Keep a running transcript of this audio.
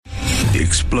The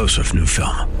explosive new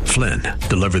film, Flynn,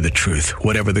 deliver the truth,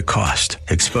 whatever the cost,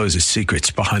 exposes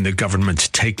secrets behind the government's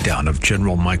takedown of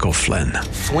General Michael Flynn.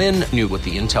 Flynn knew what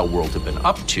the intel world had been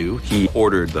up to. He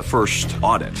ordered the first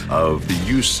audit of the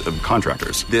use of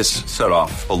contractors. This set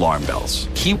off alarm bells.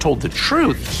 He told the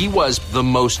truth. He was the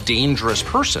most dangerous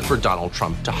person for Donald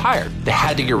Trump to hire. They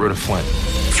had to get rid of Flynn.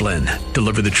 Flynn,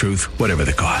 deliver the truth, whatever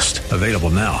the cost. Available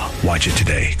now. Watch it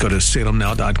today. Go to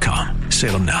salemnow.com.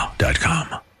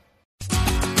 salemnow.com.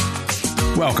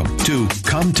 Welcome to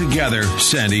Come Together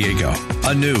San Diego,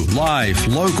 a new live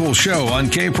local show on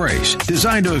K-Praise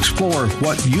designed to explore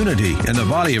what unity in the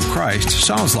body of Christ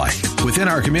sounds like within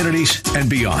our communities and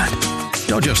beyond.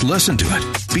 Don't just listen to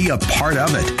it, be a part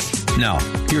of it. Now,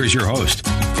 here's your host,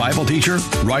 Bible teacher,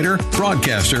 writer,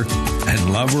 broadcaster,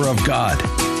 and lover of God,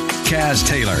 Kaz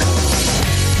Taylor.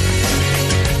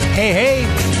 Hey.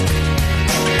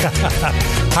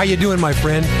 How you doing, my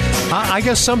friend? I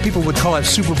guess some people would call it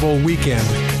Super Bowl weekend.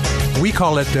 We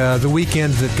call it the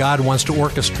weekend that God wants to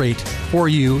orchestrate for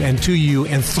you and to you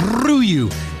and through you.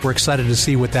 We're excited to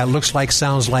see what that looks like,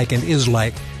 sounds like, and is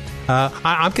like.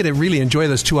 I'm going to really enjoy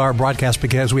this 2-hour broadcast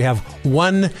because we have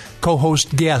one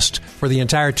co-host guest for the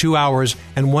entire 2 hours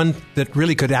and one that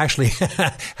really could actually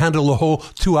handle the whole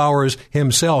 2 hours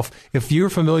himself. If you're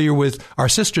familiar with our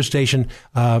sister station,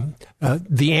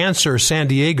 The Answer San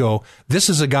Diego, this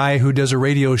is a guy who does a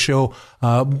radio show,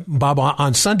 Bob,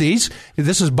 on Sundays.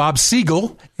 This is Bob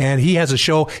Siegel, and he has a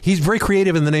show. He's very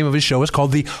creative in the name of his show. It's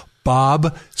called the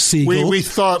Bob Siegel. We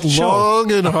thought show.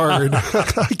 long and hard.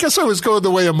 I guess I was going the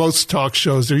way of most talk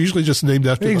shows. They're usually just named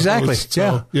after the host,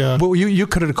 so, yeah. Well, you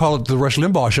could have called it the Rush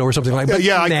Limbaugh Show or something like that.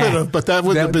 Yeah, I could have, but that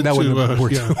wouldn't have been too...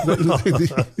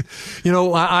 You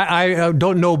know, I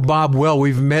don't know Bob well.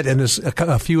 We've met in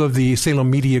a few of the Salem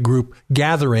Media Group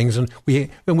gatherings, and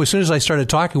as soon as I started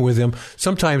talking with him,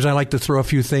 sometimes I like to throw a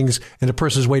few things in a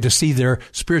person's way to see their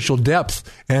spiritual depth,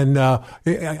 and I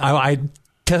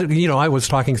was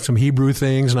talking some Hebrew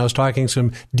things, and I was talking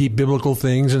some deep biblical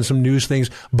things and some news things.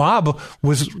 Bob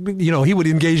was, he would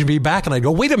engage me back, and I'd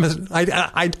go, wait a minute,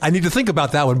 I need to think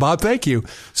about that one, Bob. Thank you.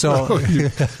 So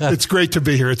it's great to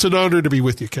be here. It's an honor to be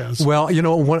with you, Kaz. Well,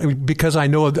 because I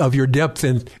know of your depth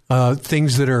in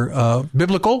things that are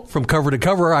biblical from cover to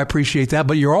cover, I appreciate that.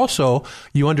 But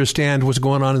you understand what's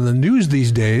going on in the news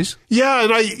these days. Yeah,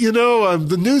 and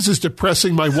the news is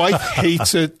depressing. My wife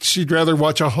hates it. She'd rather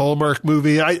watch a Hallmark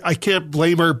movie. I can't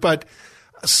blame her, but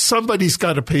somebody's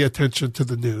got to pay attention to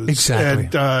the news.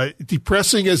 Exactly. And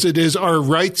depressing as it is, our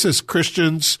rights as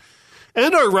Christians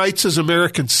and our rights as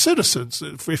American citizens,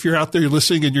 if you're out there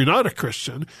listening and you're not a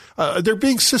Christian, they're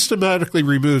being systematically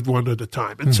removed one at a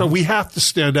time. And so we have to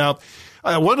stand out.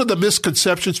 One of the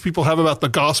misconceptions people have about the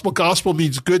gospel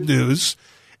means good news.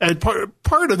 And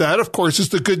part of that, of course, is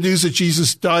the good news that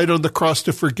Jesus died on the cross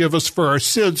to forgive us for our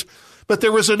sins. But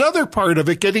there was another part of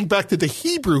it, getting back to the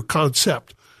Hebrew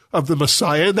concept of the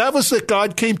Messiah, and that was that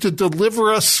God came to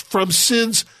deliver us from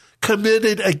sins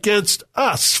committed against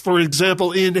us. For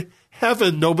example, in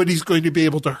heaven, nobody's going to be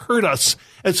able to hurt us.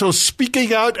 And so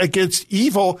speaking out against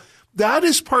evil, that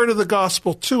is part of the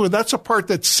gospel too, and that's a part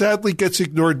that sadly gets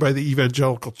ignored by the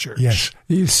evangelical church. Yes.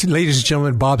 Ladies and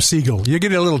gentlemen, Bob Siegel. You're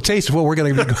getting a little taste of what we're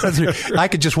going to be going through. I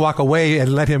could just walk away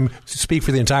and let him speak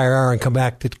for the entire hour and come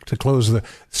back to close the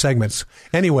segments.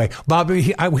 Anyway, Bob,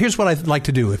 here's what I'd like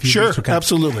to do. If you Sure,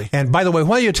 absolutely. And by the way,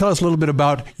 why don't you tell us a little bit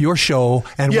about your show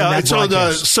and when that it's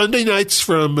on Sunday nights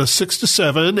from 6 to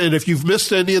 7, and if you've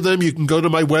missed any of them, you can go to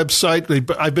my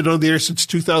website. I've been on the air since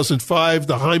 2005.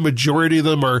 The high majority of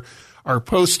them are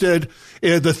posted.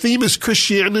 The theme is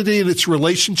Christianity and its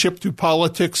relationship to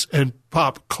politics and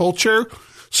pop culture.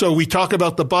 So we talk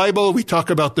about the Bible, we talk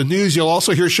about the news. You'll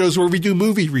also hear shows where we do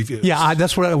movie reviews. Yeah,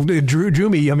 that's what drew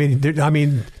me. I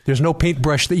mean, there's no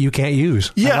paintbrush that you can't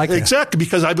use. Yeah, exactly,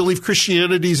 because I believe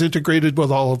Christianity is integrated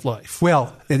with all of life.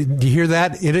 Well, do you hear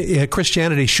that?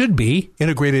 Christianity should be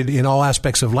integrated in all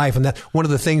aspects of life, and that's one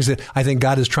of the things that I think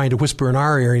God is trying to whisper in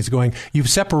our ears, going, you've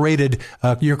separated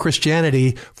your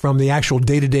Christianity from the actual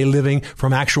day-to-day living,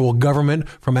 from actual government,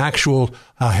 from actual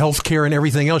health care and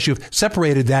everything else. You've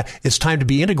separated that. It's time to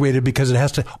be integrated because it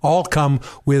has to all come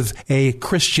with a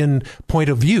Christian point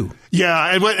of view.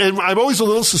 Yeah, and I'm always a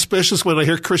little suspicious when I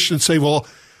hear Christians say, well,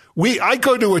 I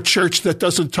go to a church that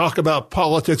doesn't talk about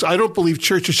politics. I don't believe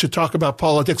churches should talk about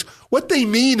politics. What they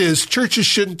mean is churches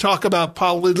shouldn't talk about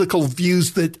political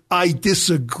views that I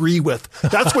disagree with.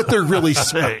 That's what they're really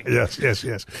saying.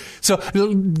 Yes. So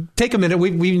take a minute.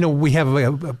 We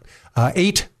have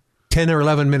 8, 10, or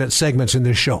 11-minute segments in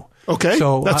this show. Okay,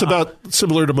 so that's about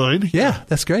similar to mine. Yeah,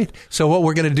 that's great. So what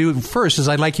we're going to do first is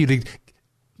I'd like you to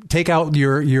take out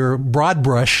your broad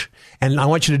brush, and I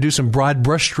want you to do some broad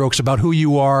brush strokes about who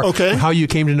you are, how you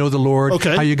came to know the Lord,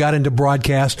 how you got into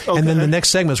broadcast, and then the next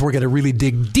segments we're going to really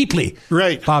dig deeply.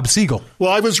 Right. Bob Siegel.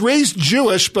 Well, I was raised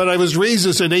Jewish, but I was raised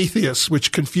as an atheist,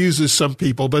 which confuses some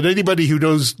people. But anybody who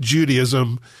knows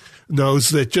Judaism knows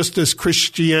that just as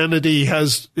Christianity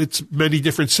has its many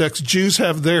different sects, Jews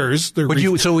have theirs. Would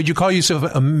you call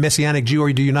yourself a Messianic Jew,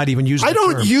 or do you not even use that term?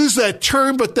 I don't use that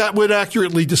term, but that would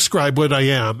accurately describe what I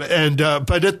am. And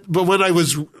but when I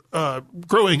was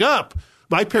growing up,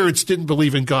 my parents didn't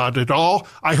believe in God at all.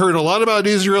 I heard a lot about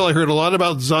Israel. I heard a lot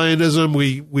about Zionism.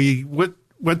 We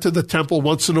went to the temple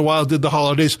once in a while, did the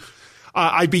holidays.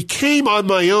 I became on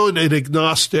my own an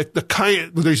agnostic.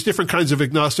 There's different kinds of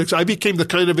agnostics. I became the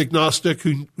kind of agnostic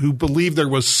who believed there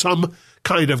was some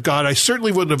kind of God. I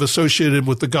certainly wouldn't have associated him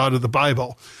with the God of the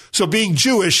Bible. So being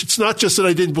Jewish, it's not just that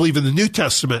I didn't believe in the New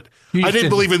Testament. I didn't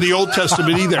believe in the Old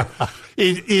Testament either.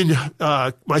 In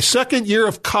my second year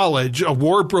of college, a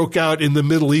war broke out in the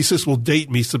Middle East. This will date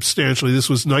me substantially. This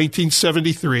was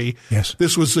 1973. Yes.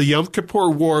 This was the Yom Kippur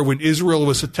War when Israel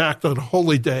was attacked on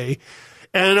Holy Day.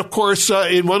 And, of course,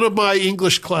 in one of my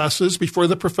English classes, before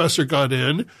the professor got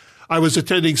in, I was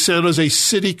attending San Jose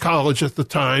City College at the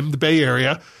time, the Bay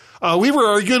Area. We were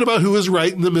arguing about who was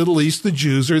right in the Middle East, the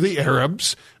Jews or the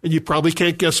Arabs. And you probably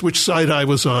can't guess which side I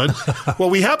was on. Well,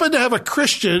 we happened to have a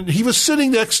Christian. He was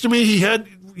sitting next to me. He had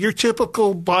your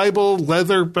typical Bible,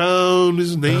 leather bound,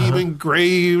 his name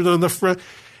engraved on the front.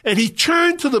 And he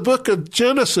turned to the book of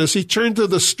Genesis. He turned to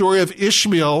the story of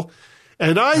Ishmael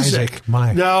and Isaac.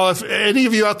 Now, if any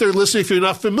of you out there listening, if you're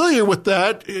not familiar with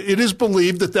that, it is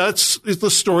believed that that's the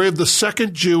story of the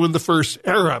second Jew and the first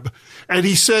Arab. And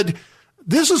he said,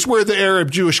 this is where the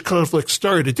Arab-Jewish conflict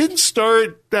started. It didn't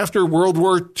start after World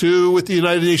War II with the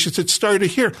United Nations. It started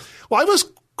here. Well, I was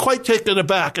quite taken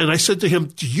aback, and I said to him,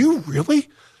 do you really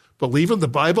believe in the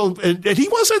Bible? And he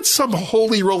wasn't some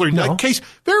holy roller in that case.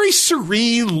 Very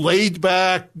serene,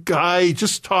 laid-back guy,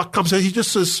 just comes in. He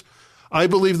just says, I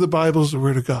believe the Bible is the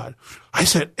Word of God. I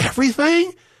said,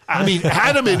 everything? I mean,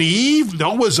 Adam and Eve,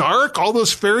 Noah's Ark, all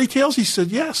those fairy tales? He said,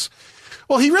 yes.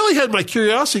 Well, he really had my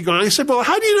curiosity going. I said, well,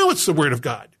 how do you know it's the Word of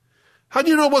God? How do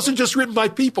you know it wasn't just written by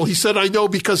people? He said, I know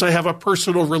because I have a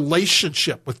personal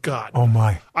relationship with God. Oh,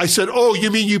 my. I said, oh,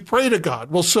 you mean you pray to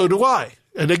God? Well, so do I.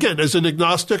 And again, as an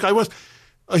agnostic, I was.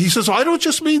 He says, I don't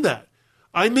just mean that.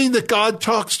 I mean that God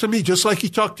talks to me just like he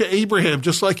talked to Abraham,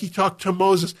 just like he talked to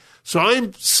Moses. So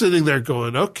I'm sitting there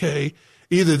going, okay,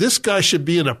 either this guy should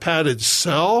be in a padded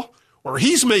cell or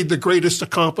he's made the greatest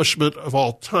accomplishment of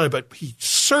all time. But he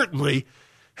certainly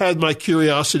had my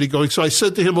curiosity going. So I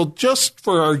said to him, well, just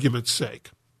for argument's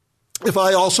sake, if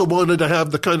I also wanted to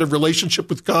have the kind of relationship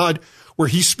with God where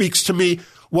he speaks to me,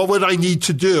 what would I need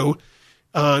to do?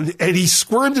 And he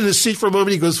squirmed in his seat for a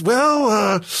moment. He goes,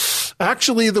 well,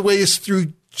 actually the way is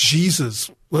through Jesus.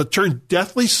 Well, it turned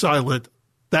deathly silent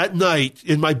that night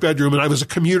in my bedroom, and I was a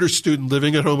commuter student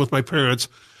living at home with my parents.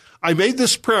 I made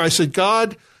this prayer. I said,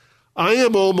 God, I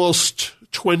am almost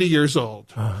 20 years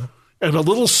old, and a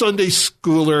little Sunday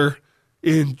schooler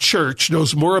in church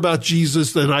knows more about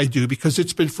Jesus than I do because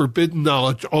it's been forbidden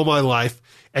knowledge all my life.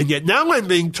 And yet now I'm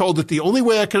being told that the only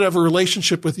way I can have a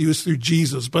relationship with you is through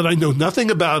Jesus, but I know nothing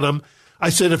about him. I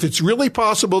said, if it's really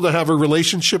possible to have a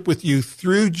relationship with you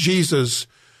through Jesus,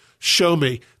 show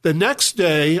me. The next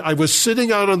day, I was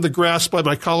sitting out on the grass by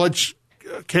my college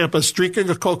campus drinking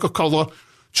a Coca-Cola.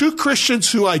 Two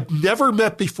Christians who I'd never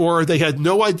met before, they had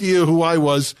no idea who I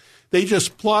was. They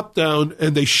just plopped down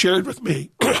and they shared with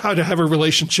me how to have a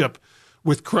relationship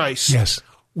with Christ. Yes.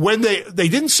 When they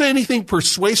didn't say anything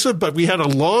persuasive, but we had a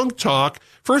long talk.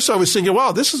 First, I was thinking,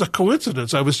 wow, this is a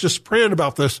coincidence. I was just praying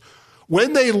about this.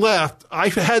 When they left, I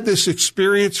had this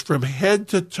experience from head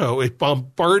to toe. It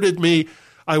bombarded me.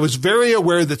 I was very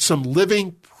aware that some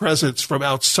living presence from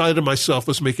outside of myself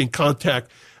was making contact.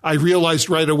 I realized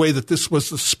right away that this was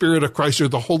the Spirit of Christ or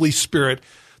the Holy Spirit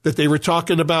that they were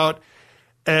talking about.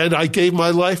 And I gave my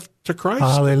life to Christ.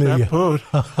 Hallelujah.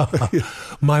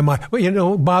 My.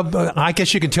 Well, Bob, I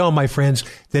guess you can tell my friends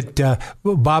that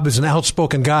Bob is an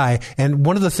outspoken guy. And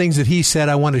one of the things that he said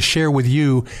I want to share with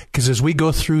you, because as we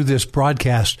go through this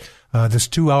broadcast, this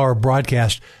 2-hour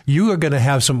broadcast, you are going to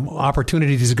have some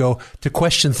opportunities to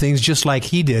question things just like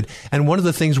he did. And one of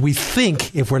the things we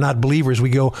think, if we're not believers, we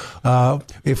go,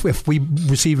 if we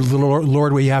receive the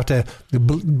Lord, we have to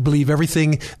believe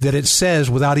everything that it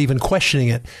says without even questioning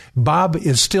it. Bob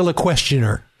is still a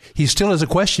questioner. he still is a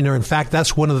questioner. In fact,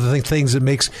 that's one of the things that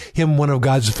makes him one of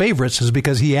God's favorites, is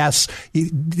because he asks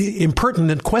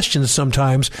impertinent questions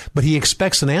sometimes, but he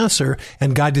expects an answer,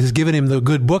 and God has given him the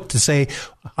good book to say,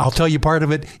 I'll tell you part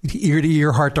of it, ear to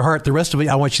ear, heart to heart. The rest of it,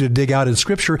 I want you to dig out in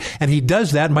Scripture. And he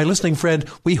does that. My listening friend,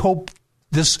 we hope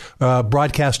this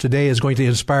broadcast today is going to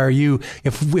inspire you.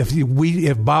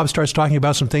 If Bob starts talking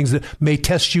about some things that may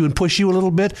test you and push you a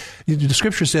little bit, the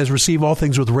Scripture says, receive all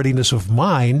things with readiness of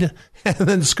mind, and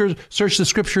then search the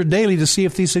Scripture daily to see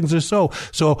if these things are so.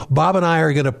 So Bob and I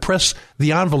are going to press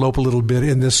the envelope a little bit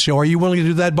in this show. Are you willing to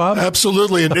do that, Bob?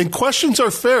 Absolutely. And questions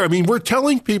are fair. I mean, we're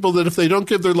telling people that if they don't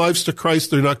give their lives to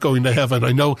Christ, they're not going to heaven.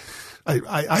 I know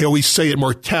I always say it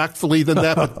more tactfully than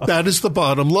that, but that is the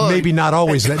bottom line. Maybe not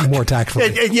always that more tactfully.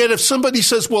 And yet if somebody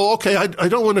says, well, okay, I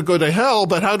don't want to go to hell,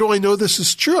 but how do I know this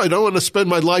is true? I don't want to spend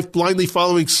my life blindly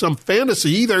following some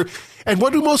fantasy either. And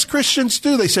what do most Christians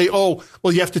do? They say, oh,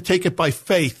 well, you have to take it by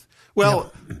faith.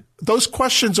 Well, those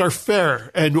questions are fair.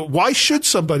 And why should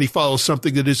somebody follow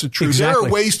something that isn't true? Exactly. There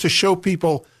are ways to show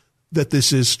people that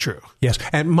this is true. Yes.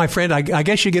 And my friend, I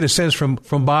guess you get a sense from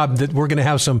Bob that we're going to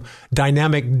have some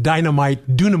dynamite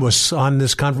dunamis on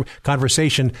this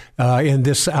conversation in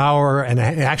this hour, and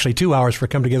actually 2 hours for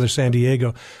Come Together San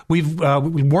Diego. We've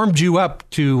warmed you up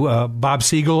to Bob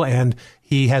Siegel, and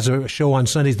he has a show on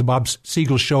Sundays, the Bob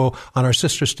Siegel Show, on our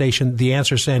sister station, The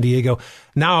Answer San Diego.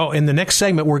 Now, in the next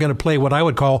segment, we're going to play what I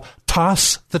would call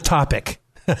Toss the Topic.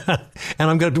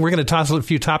 And we're going to toss a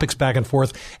few topics back and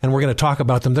forth, and we're going to talk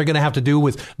about them. They're going to have to do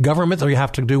with government. They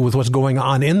have to do with what's going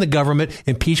on in the government,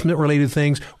 impeachment-related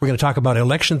things. We're going to talk about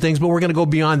election things, but we're going to go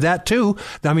beyond that too.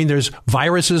 I mean, there's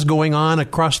viruses going on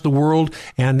across the world,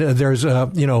 and there's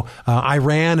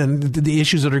Iran and the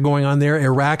issues that are going on there,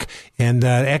 Iraq, and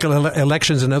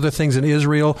elections and other things in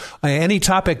Israel. Any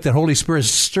topic that Holy Spirit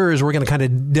stirs, we're going to kind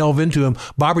of delve into them.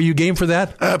 Bob, are you game for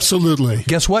that? Absolutely.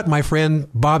 Guess what, my friend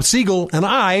Bob Siegel and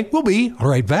I will be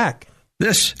right back.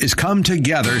 This is Come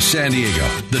Together San Diego,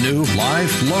 the new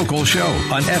live local show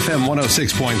on FM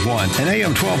 106.1 and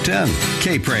AM 1210.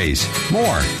 K-Praise.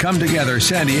 More Come Together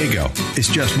San Diego is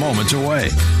just moments away.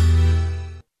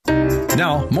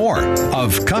 Now, more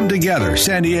of Come Together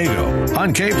San Diego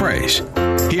on K-Praise.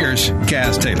 Here's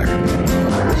Kaz Taylor.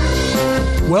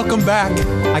 Welcome back.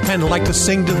 I kind of like to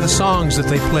sing to the songs that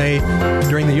they play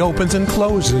during the opens and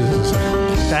closes.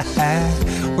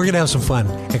 We're going to have some fun.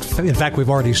 In fact, we've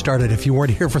already started. If you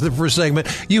weren't here for the first segment,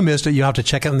 you missed it. You have to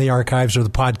check it in the archives or the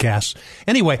podcasts.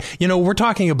 Anyway, we're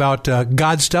talking about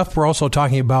God stuff. We're also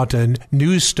talking about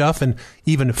news stuff and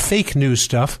even fake news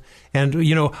stuff. And,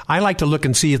 I like to look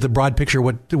and see at the broad picture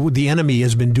what the enemy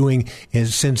has been doing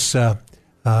since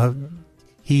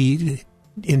he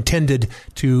intended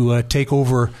to take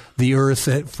over the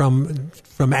earth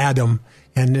from Adam,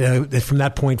 and from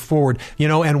that point forward.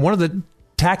 And one of the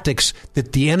tactics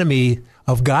that the enemy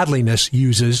of godliness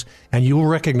uses, and you will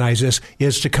recognize this,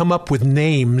 is to come up with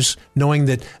names, knowing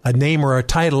that a name or a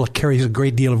title carries a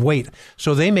great deal of weight.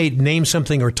 So they may name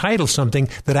something or title something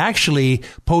that actually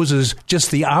poses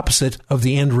just the opposite of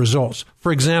the end results.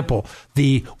 For example,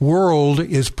 the world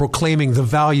is proclaiming the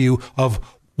value of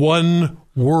one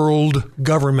world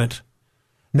government.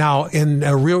 Now, in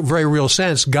a very real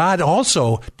sense, God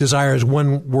also desires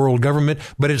one world government,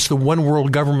 but it's the one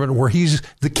world government where he's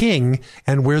the king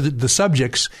and we're the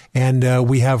subjects, and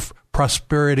we have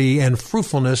prosperity and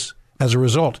fruitfulness as a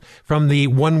result. From the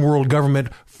one world government,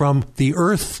 from the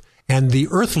earth and the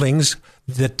earthlings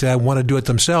that want to do it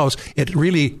themselves, it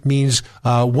really means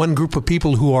one group of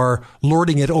people who are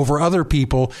lording it over other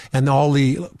people, and all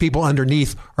the people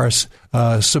underneath are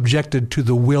subjected to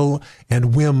the will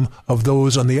and whim of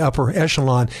those on the upper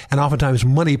echelon. And oftentimes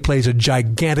money plays a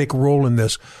gigantic role in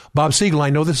this. Bob Siegel, I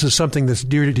know this is something that's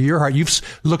dear to your heart. You've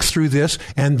looked through this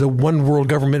and the one world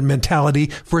government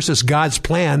mentality versus God's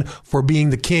plan for being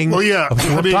the king. Well, yeah.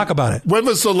 Talk about it. When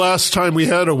was the last time we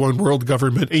had a one world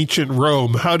government? Ancient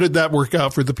Rome. How did that work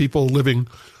out for the people living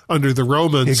under the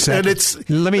Romans? Exactly.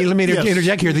 And let me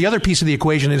interject here. The other piece of the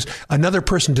equation is another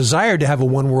person desired to have a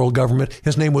one world government.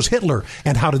 His name was Hitler.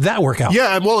 And how did that work out?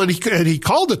 Yeah, and he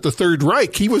called it the Third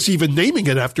Reich. He was even naming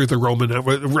it after the Roman.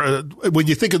 When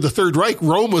you think of the Third Reich,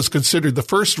 Rome was considered the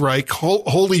First Reich,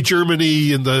 Holy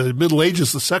Germany in the Middle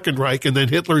Ages, the Second Reich, and then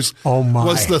Hitler's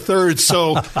was the third.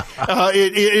 So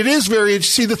it is very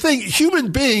interesting. See, the thing,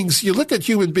 human beings, you look at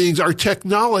human beings, our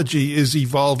technology is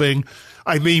evolving.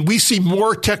 I mean, we see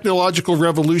more technological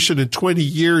revolution in 20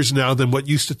 years now than what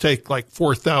used to take like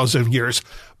 4,000 years.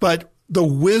 But the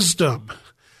wisdom,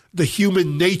 the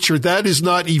human nature, that is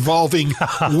not evolving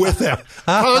with it.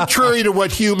 Contrary to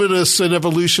what humanists and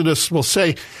evolutionists will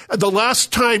say, the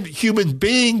last time human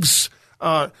beings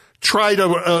tried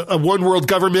a one world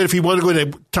government, if you want to go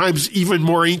to times even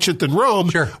more ancient than Rome,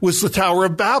 was the Tower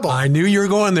of Babel. I knew you were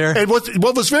going there. And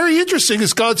what was very interesting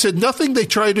is God said nothing they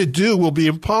try to do will be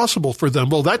impossible for them.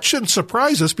 Well, that shouldn't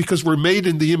surprise us because we're made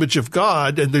in the image of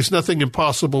God, and there's nothing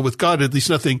impossible with God, at least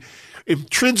nothing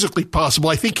intrinsically possible.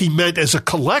 I think he meant as a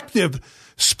collective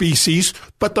species.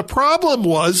 But the problem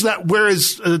was that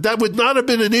whereas that would not have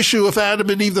been an issue if Adam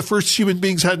and Eve, the first human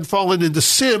beings, hadn't fallen into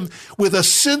sin, with a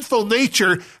sinful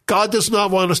nature, God does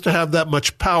not want us to have that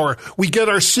much power. We get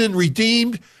our sin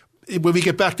redeemed. When we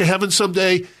get back to heaven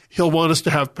someday, he'll want us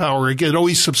to have power again,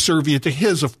 always subservient to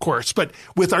his, of course. But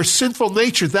with our sinful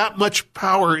nature, that much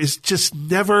power is just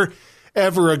never,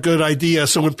 ever a good idea.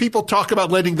 So when people talk about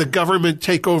letting the government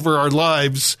take over our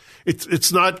lives,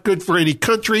 it's not good for any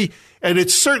country. And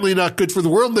it's certainly not good for the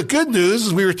world. And the good news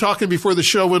is we were talking before the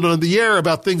show went on the air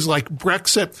about things like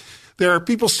Brexit. There are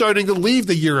people starting to leave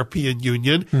the European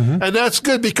Union. Mm-hmm. And that's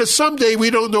good because someday,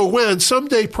 we don't know when,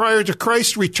 someday prior to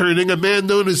Christ returning, a man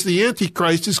known as the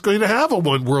Antichrist is going to have a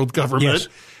one world government. Yes.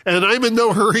 And I'm in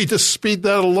no hurry to speed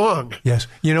that along. Yes.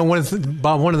 You know,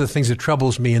 Bob, one of the things that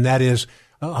troubles me, and that is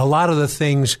a lot of the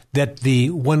things that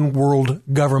the one world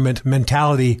government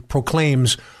mentality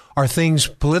proclaims are things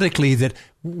politically that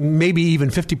maybe even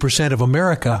 50% of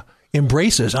America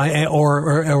embraces,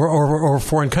 or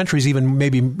foreign countries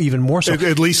maybe even more so.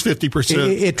 At least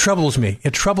 50%. It troubles me.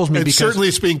 It troubles me because certainly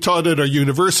it's being taught at our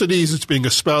universities. It's being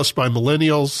espoused by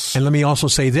millennials. And let me also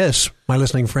say this, my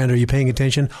listening friend, are you paying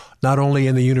attention? Not only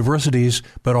in the universities,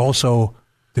 but also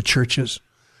the churches.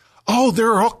 Oh,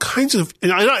 there are all kinds of,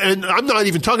 and I'm not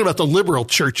even talking about the liberal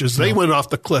churches. They went off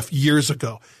the cliff years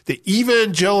ago. The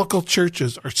evangelical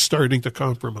churches are starting to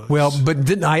compromise. Well,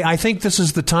 but I think this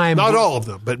is the time. Not all of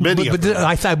them, but many of them.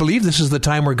 I believe this is the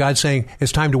time where God's saying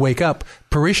it's time to wake up.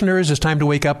 Parishioners, it's time to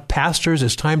wake up. Pastors,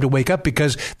 it's time to wake up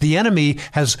because the enemy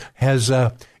has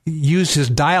used his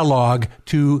dialogue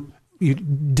to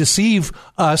deceive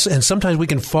us, and sometimes we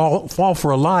can fall for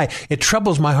a lie. It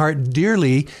troubles my heart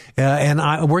dearly,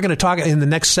 and we're going to talk in the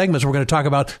next segments. We're going to talk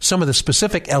about some of the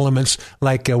specific elements,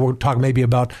 like we'll talk maybe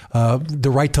about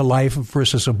the right to life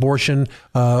versus abortion,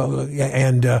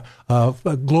 and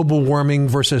global warming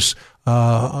versus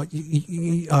man-made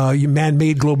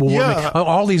global warming. Yeah.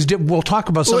 All these, we'll talk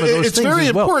about some of those things. It's very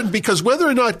as well. important because whether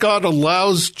or not God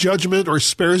allows judgment or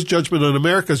spares judgment on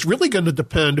America is really going to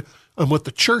depend on what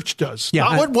the church does.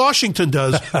 Not what Washington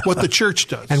does, what the church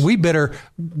does. And we better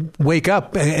wake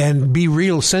up and be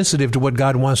real sensitive to what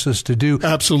God wants us to do.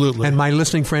 Absolutely. And my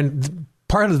listening friend,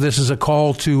 part of this is a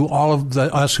call to all of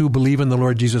us who believe in the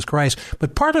Lord Jesus Christ,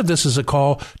 but part of this is a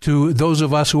call to those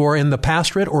of us who are in the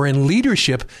pastorate or in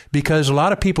leadership, because a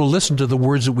lot of people listen to the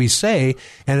words that we say,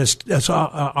 and it's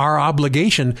our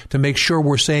obligation to make sure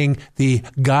we're saying the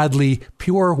godly,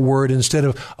 pure word instead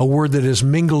of a word that is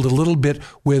mingled a little bit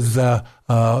with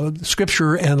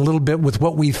Scripture and a little bit with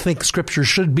what we think Scripture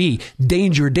should be.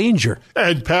 Danger, danger.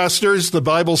 And pastors, the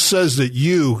Bible says that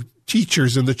you,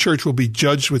 teachers in the church, will be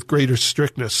judged with greater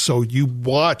strictness. So you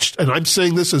watched, and I'm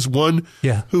saying this as one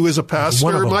who is a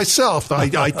pastor myself.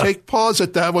 I take pause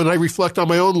at that when I reflect on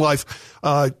my own life.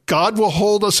 God will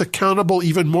hold us accountable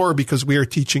even more because we are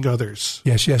teaching others.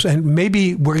 Yes, yes. And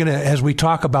maybe we're going to, as we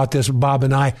talk about this, Bob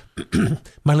and I,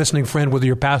 my listening friend, whether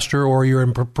you're a pastor or you're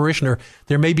a parishioner,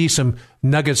 there may be some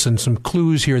nuggets and some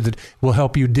clues here that will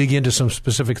help you dig into some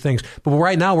specific things. But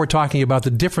right now we're talking about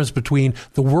the difference between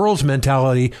the world's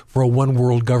mentality for a one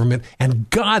world government and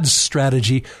God's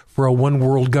strategy for a one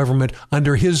world government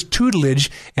under his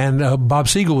tutelage. And Bob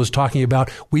Siegel was talking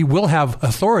about we will have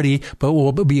authority, but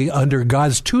we'll be under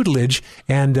God's tutelage.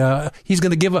 And he's going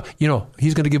to give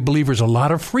he's going to give believers a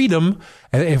lot of freedom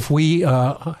if we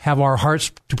have our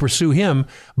hearts to pursue him.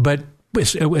 But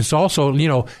it's also,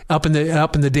 up in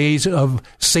the days of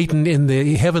Satan in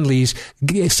the heavenlies,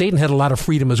 Satan had a lot of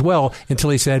freedom as well until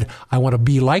he said, I want to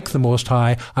be like the Most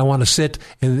High. I want to sit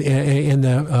in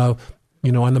the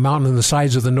on the mountain on the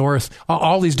sides of the north,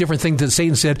 all these different things that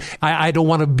Satan said, I don't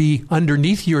want to be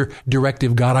underneath your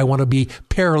directive, God. I want to be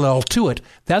parallel to it.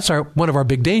 That's one of our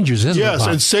big dangers, isn't it, Bob? Yes,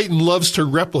 and Satan loves to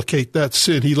replicate that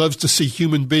sin. He loves to see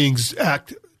human beings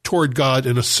act toward God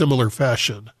in a similar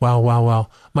fashion. Wow.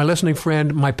 My listening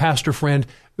friend, my pastor friend,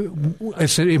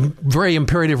 it's very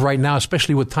imperative right now,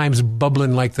 especially with times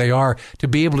bubbling like they are, to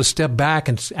be able to step back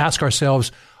and ask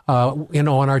ourselves, in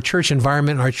our church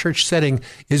environment, in our church setting,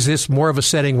 is this more of a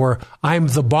setting where I'm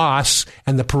the boss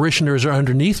and the parishioners are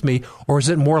underneath me, or is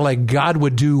it more like God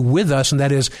would do with us, and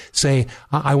that is say,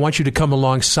 I want you to come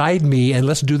alongside me and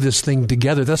let's do this thing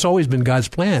together. That's always been God's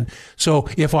plan. So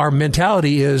if our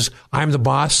mentality is I'm the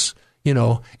boss,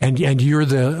 and you're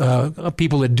the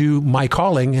people that do my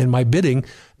calling and my bidding,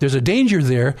 there's a danger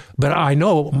there. But I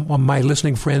know, my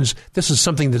listening friends, this is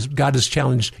something that God has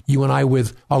challenged you and I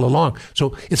with all along.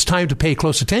 So it's time to pay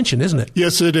close attention, isn't it?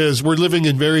 Yes, it is. We're living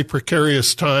in very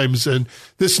precarious times, and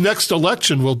this next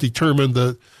election will determine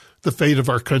the fate of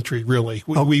our country, really.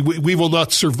 We will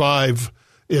not survive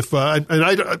if,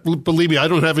 believe me, I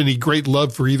don't have any great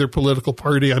love for either political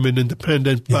party. I'm an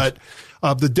independent, yes.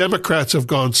 But the Democrats have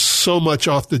gone so much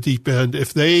off the deep end.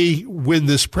 If they win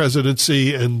this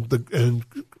presidency and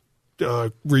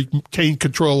retain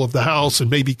control of the House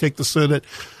and maybe take the Senate,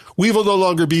 we will no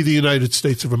longer be the United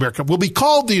States of America. We'll be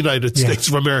called the United States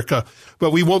of America,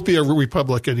 but we won't be a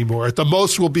republic anymore. At the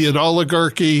most, we'll be an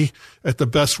oligarchy. At the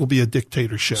best, we'll be a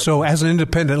dictatorship. So as an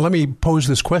independent, let me pose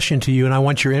this question to you, and I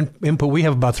want your input. We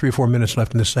have about 3 or 4 minutes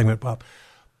left in this segment, Bob.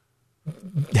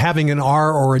 Having an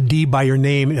R or a D by your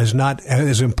name is not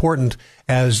as important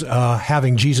as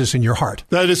having Jesus in your heart.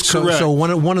 That is correct. So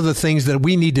one of the things that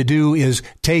we need to do is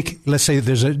take, let's say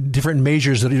there's different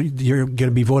measures that you're going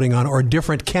to be voting on, or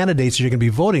different candidates that you're going to be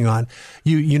voting on.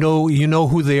 You know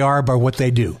who they are by what they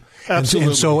do. Absolutely.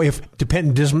 And so it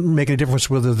doesn't make a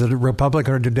difference whether the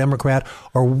Republican or the Democrat,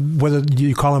 or whether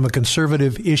you call them a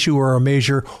conservative issue or a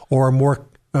measure or a more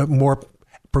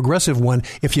progressive one.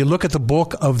 If you look at the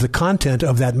bulk of the content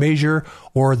of that measure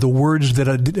or the words that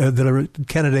a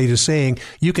candidate is saying,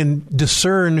 you can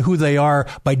discern who they are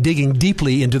by digging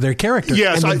deeply into their character,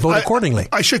 and then vote accordingly.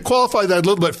 I should qualify that a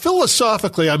little bit.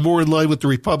 Philosophically, I'm more in line with the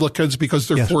Republicans because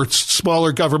they're for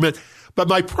smaller government. But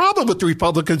my problem with the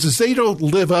Republicans is they don't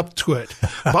live up to it.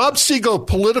 Bob Siegel,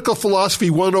 Political Philosophy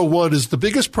 101, is the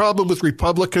biggest problem with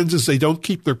Republicans is they don't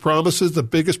keep their promises. The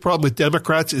biggest problem with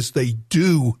Democrats is they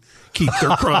do keep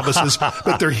their promises,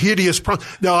 but they're hideous.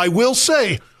 Now, I will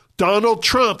say Donald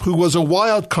Trump, who was a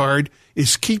wild card,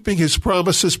 is keeping his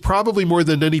promises probably more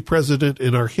than any president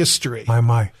in our history.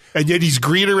 My. And yet he's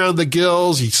green around the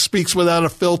gills. He speaks without a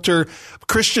filter.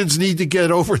 Christians need to get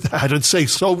over that and say,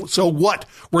 so what?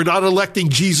 We're not electing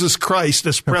Jesus Christ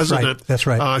as president. That's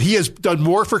right. He has done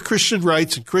more for Christian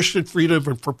rights and Christian freedom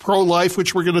and for pro-life,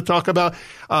 which we're going to talk about.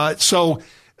 So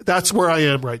that's where I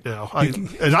am right now. I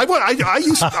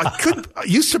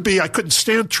used to be, I couldn't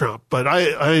stand Trump, but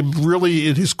I'm really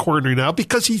in his corner now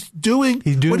because he's doing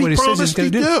what he promised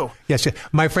he'd do. Yes,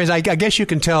 my friends, I guess you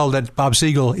can tell that Bob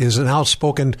Siegel is an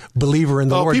outspoken believer in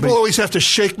the Lord. People always have to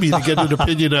shake me to get an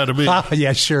opinion out of me.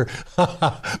 Yeah, sure.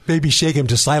 Maybe shake him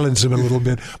to silence him a little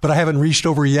bit, but I haven't reached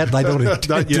over yet, and I don't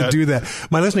intend to do that.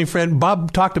 My listening friend,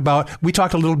 Bob we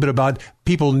talked a little bit about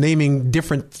people naming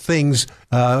different things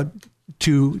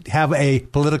to have a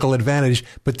political advantage,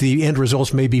 but the end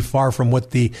results may be far from what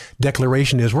the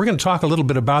declaration is. We're going to talk a little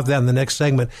bit about that in the next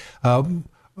segment.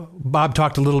 Bob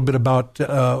talked a little bit about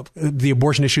the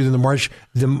abortion issue in the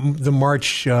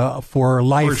march for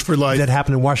life that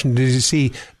happened in Washington,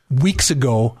 D.C. weeks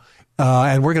ago.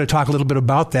 And we're going to talk a little bit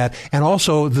about that, and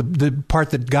also the part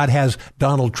that God has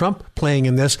Donald Trump playing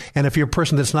in this. And if you're a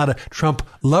person that's not a Trump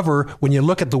lover, when you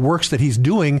look at the works that he's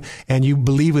doing and you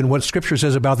believe in what Scripture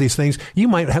says about these things, you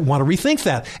might want to rethink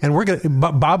that. And we're going to,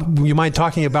 Bob, you mind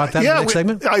talking about that in the next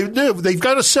segment? I do. They've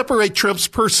got to separate Trump's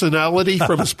personality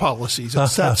from his policies.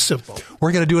 It's that simple.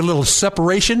 We're going to do a little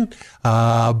separation,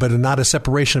 but not a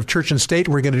separation of church and state.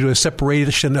 We're going to do a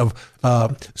separation of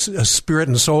spirit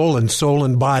and soul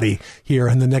and body here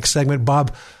in the next segment.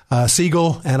 Bob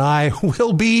Siegel and I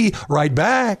will be right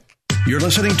back. You're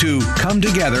listening to Come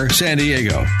Together San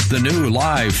Diego, the new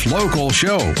live local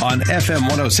show on FM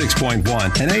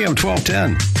 106.1 and AM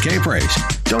 1210. K-Praise.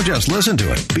 Don't just listen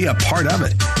to it. Be a part of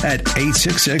it at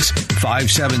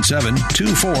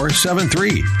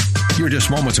 866-577-2473. You're just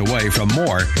moments away from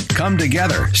more Come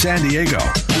Together San Diego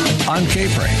on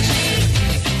K-Praise.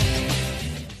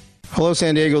 Hello,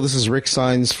 San Diego. This is Rick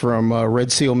Sines from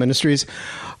Red Seal Ministries.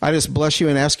 I just bless you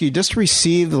and ask you just to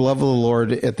receive the love of the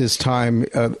Lord at this time,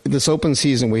 this open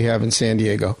season we have in San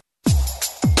Diego.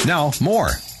 Now, more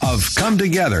of Come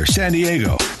Together San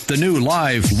Diego, the new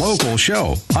live local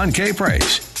show on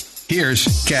K-Praise. Here's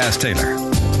Kaz Taylor.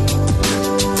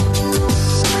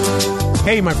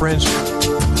 Hey, my friends.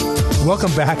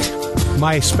 Welcome back.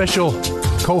 My special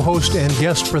co-host and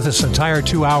guest for this entire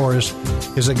 2 hours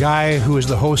is a guy who is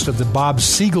the host of the Bob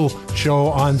Siegel Show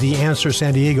on The Answer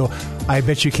San Diego. I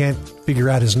bet you can't figure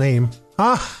out his name.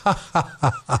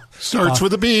 Starts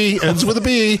with a B, ends with a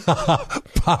B.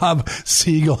 Bob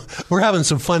Siegel. We're having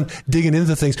some fun digging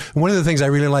into things. One of the things I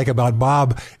really like about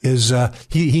Bob is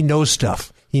he knows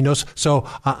stuff. He knows. So,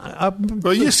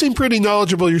 well, you seem pretty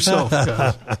knowledgeable yourself,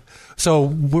 guys. So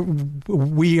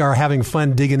we are having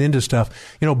fun digging into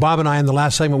stuff. You know, Bob and I in the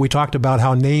last segment, we talked about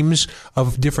how names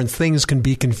of different things can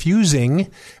be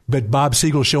confusing, but Bob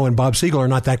Siegel Show and Bob Siegel are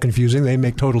not that confusing. They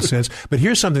make total sense. But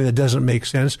here's something that doesn't make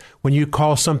sense. When you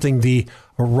call something the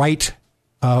right,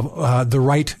 of a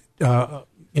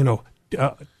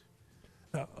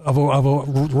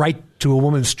right to a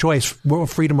woman's choice,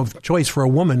 freedom of choice for a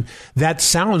woman, that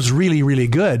sounds really, really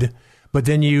good. But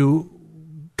then you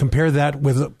compare that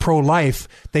with pro-life,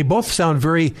 they both sound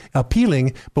very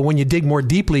appealing, but when you dig more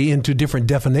deeply into different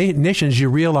definitions, you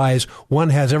realize one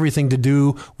has everything to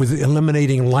do with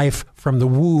eliminating life from the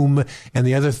womb, and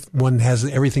the other one has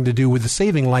everything to do with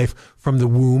saving life from the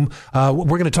womb.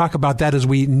 We're going to talk about that as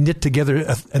we knit together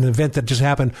an event that just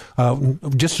happened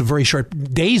just a very short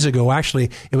days ago, actually.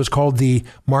 It was called the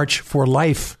March for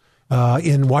Life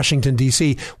in Washington,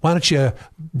 D.C. Why don't you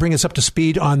bring us up to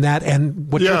speed on that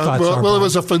and what your thoughts are? Well, it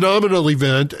was a phenomenal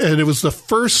event, and it was the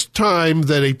first time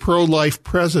that a pro-life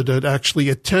president actually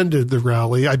attended the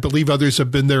rally. I believe others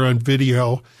have been there on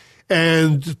video.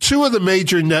 And two of the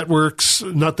major networks,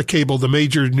 not the cable, the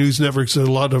major news networks that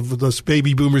a lot of us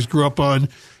baby boomers grew up on,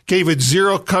 gave it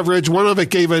zero coverage. One of it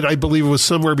gave it, I believe it was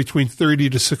somewhere between 30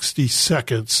 to 60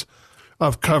 seconds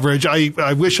of coverage.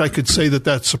 I wish I could say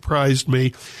that surprised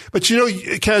me. But, you know,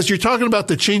 Kaz, you're talking about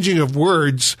the changing of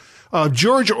words.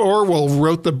 George Orwell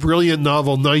wrote the brilliant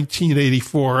novel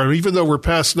 1984. And even though we're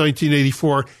past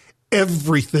 1984,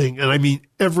 everything, and I mean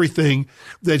everything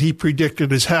that he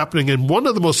predicted is happening. And one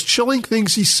of the most chilling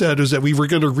things he said is that we were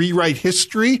going to rewrite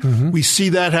history. Mm-hmm. We see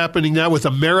that happening now with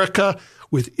America,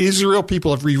 with Israel.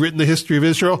 People have rewritten the history of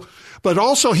Israel. But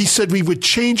also he said we would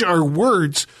change our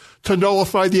words to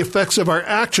nullify the effects of our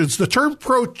actions. The term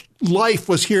pro-life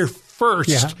was here first.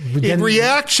 Yeah, in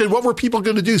reaction, what were people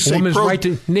going to do? Say women's right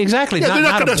to, exactly. Yeah, they're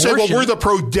not going to say, well, we're the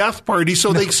pro-death party,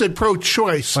 so they said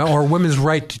pro-choice. Well, or women's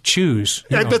right to choose.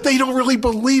 But they don't really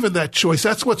believe in that choice.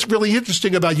 That's what's really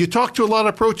interesting about it. You talk to a lot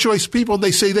of pro-choice people, and they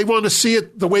say they want to see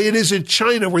it the way it is in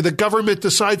China, where the government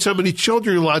decides how many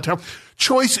children you're allowed to have.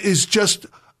 Choice is just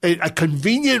a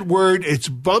convenient word. It's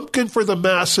bumpkin for the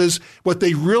masses. What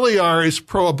they really are is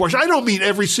pro-abortion. I don't mean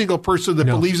every single person that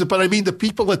believes it, but I mean the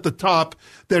people at the top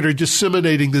that are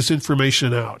disseminating this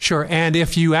information out. Sure. And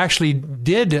if you actually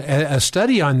did a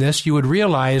study on this, you would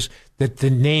realize that the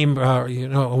name, a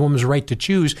woman's right to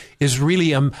choose, is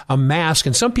really a mask.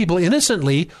 And some people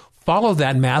innocently follow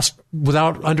that mask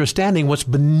without understanding what's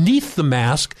beneath the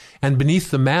mask. And beneath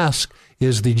the mask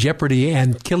is the jeopardy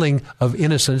and killing of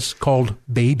innocents called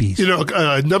babies. You know,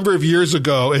 a number of years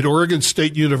ago at Oregon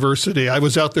State University, I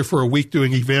was out there for a week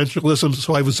doing evangelism,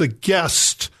 so I was a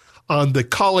guest on the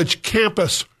college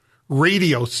campus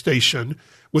radio station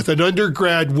with an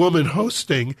undergrad woman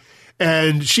hosting,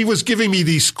 and she was giving me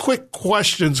these quick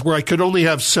questions where I could only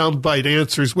have soundbite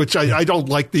answers, which I don't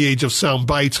like the age of sound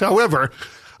bites. However,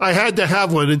 I had to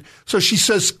have one. And so she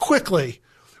says quickly,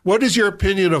 what is your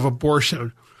opinion of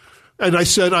abortion? And I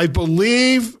said, I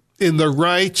believe in the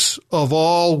rights of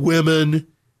all women,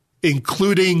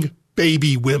 including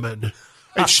baby women.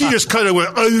 And she just kind of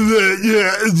went,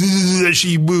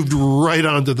 she moved right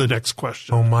on to the next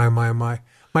question. Oh, my.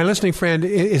 My listening friend,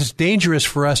 it's dangerous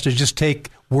for us to just take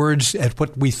words at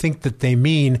what we think that they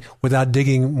mean without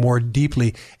digging more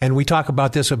deeply. And we talk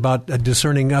about this, about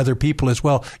discerning other people as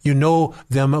well. You know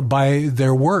them by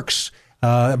their works.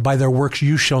 By their works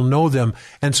you shall know them.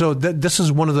 And so this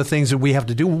is one of the things that we have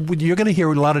to do. You're going to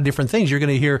hear a lot of different things. You're going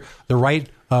to hear the right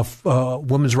of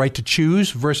women's right to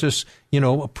choose versus,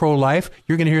 pro-life.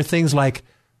 You're going to hear things like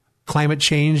climate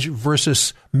change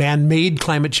versus man-made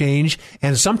climate change.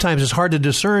 And sometimes it's hard to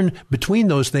discern between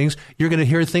those things. You're going to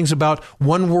hear things about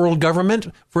one world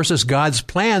government versus God's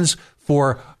plans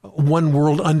for one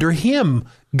world under him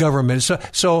government.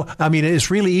 So I mean, it's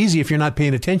really easy if you're not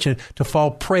paying attention to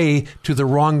fall prey to the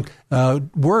wrong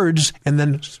words. And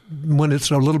then when it's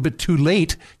a little bit too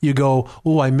late, you go,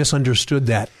 oh, I misunderstood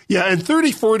that. Yeah. And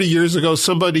 30, 40 years ago,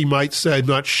 somebody might say, I'm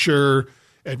not sure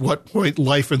at what point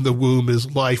life in the womb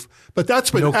is life. But that's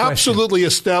been absolutely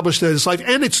established that it's life.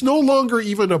 And it's no longer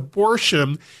even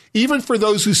abortion. Even for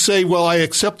those who say, well, I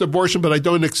accept abortion, but I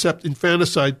don't accept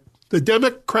infanticide. The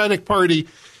Democratic Party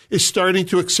is starting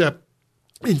to accept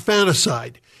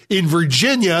infanticide. In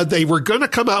Virginia, they were going to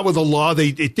come out with a law.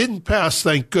 It didn't pass,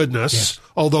 thank goodness, yes.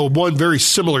 Although one very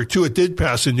similar to it did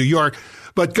pass in New York.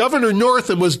 But Governor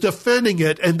Northam was defending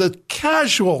it, and the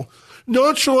casual,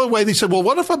 nonchalant way, they said, well,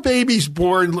 what if a baby's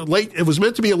born late? It was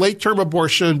meant to be a late-term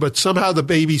abortion, but somehow the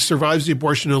baby survives the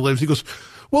abortion and lives. He goes,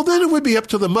 Well, then it would be up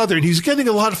to the mother. And he's getting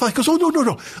a lot of flack. He goes, oh,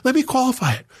 no. Let me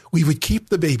qualify it. We would keep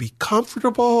the baby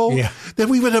comfortable. Yeah. Then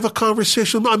we would have a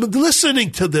conversation. I'm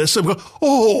listening to this. I'm going,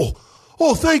 oh,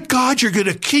 thank God you're going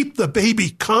to keep the baby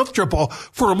comfortable.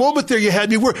 For a moment there you had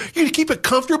me where you're going to keep it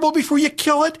comfortable before you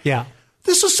kill it? Yeah.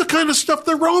 This is the kind of stuff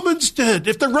the Romans did.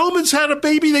 If the Romans had a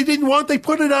baby they didn't want, they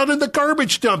put it out in the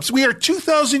garbage dumps. We are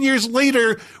 2,000 years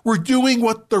later. We're doing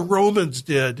what the Romans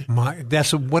did.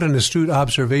 What an astute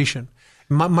observation.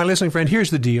 My listening friend,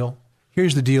 here's the deal.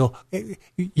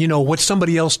 You know, what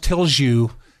somebody else tells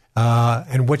you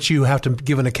and what you have to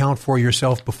give an account for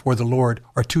yourself before the Lord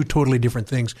are two totally different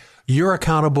things. You're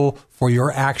accountable for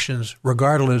your actions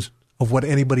regardless of what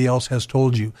anybody else has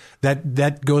told you.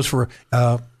 That goes for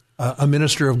a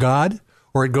minister of God,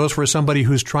 or it goes for somebody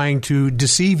who's trying to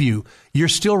deceive you. You're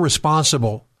still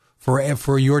responsible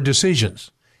for your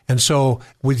decisions. And so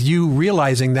with you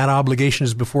realizing that obligation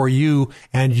is before you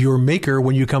and your maker,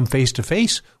 when you come face to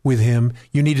face with him,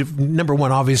 you need to, number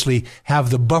one, obviously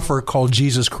have the buffer called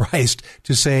Jesus Christ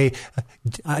to say,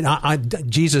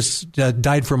 Jesus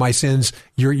died for my sins.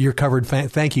 You're covered.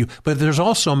 Thank you. But there's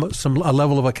also a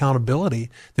level of accountability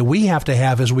that we have to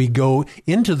have as we go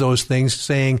into those things,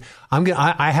 saying,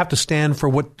 I have to stand for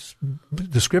what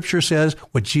the Scripture says,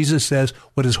 what Jesus says,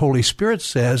 what His Holy Spirit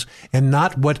says, and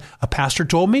not what a pastor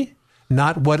told me,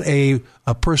 not what a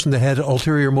person that had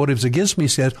ulterior motives against me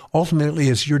said. Ultimately,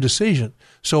 it's your decision.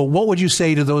 So what would you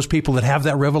say to those people that have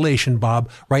that revelation, Bob,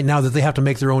 right now that they have to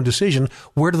make their own decision?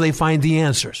 Where do they find the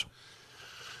answers?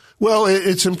 Well,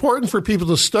 it's important for people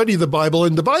to study the Bible.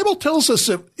 And the Bible tells us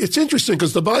that it's interesting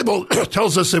because the Bible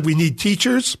tells us that we need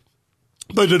teachers,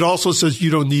 but it also says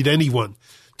you don't need anyone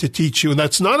to teach you. And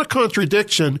that's not a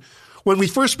contradiction. When we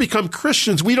first become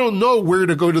Christians, we don't know where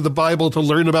to go to the Bible to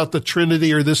learn about the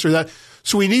Trinity or this or that.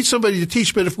 So we need somebody to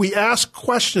teach. But if we ask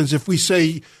questions, if we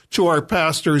say to our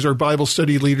pastors or Bible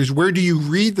study leaders, where do you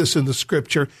read this in the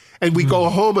Scripture? And we go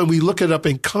home and we look it up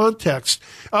in context.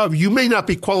 You may not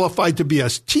be qualified to be a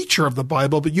teacher of the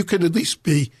Bible, but you can at least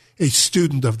be a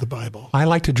student of the Bible. I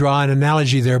like to draw an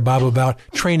analogy there, Bob, about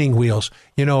training wheels.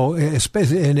 You know, and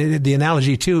the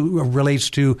analogy, too, relates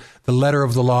to the letter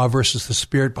of the law versus the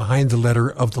spirit behind the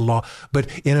letter of the law. But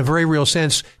in a very real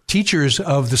sense, teachers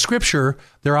of the Scripture,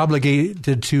 they're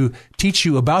obligated to teach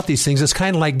you about these things. It's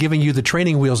kind of like giving you the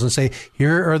training wheels and say,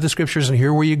 here are the Scriptures and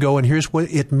here where you go and here's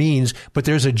what it means. But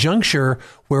there's a juncture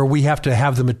where we have to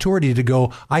have the maturity to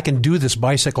go, I can do this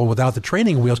bicycle without the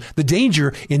training wheels. The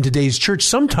danger in today's church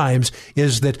sometimes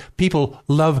is that people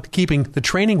love keeping the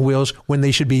training wheels when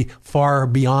they should be far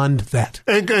beyond that.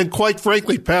 And quite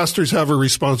frankly, pastors have a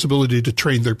responsibility to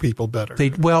train their people better.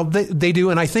 They do.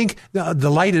 And I think the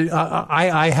light,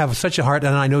 I have such a heart,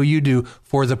 and I know you do,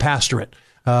 for the pastorate,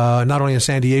 not only in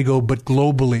San Diego, but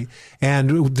globally.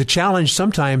 And the challenge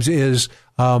sometimes is,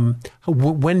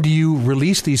 when do you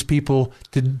release these people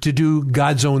to do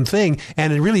God's own thing?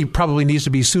 And it really probably needs to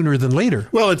be sooner than later.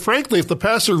 Well, and frankly, if the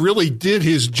pastor really did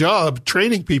his job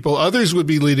training people, others would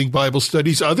be leading Bible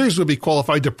studies, others would be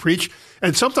qualified to preach,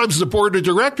 and sometimes the board of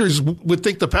directors would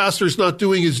think the pastor's not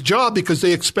doing his job because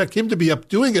they expect him to be up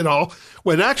doing it all,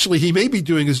 when actually he may be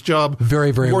doing his job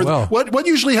very, very well. What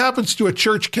usually happens to a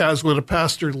church, Kaz, when a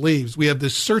pastor leaves? We have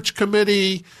this search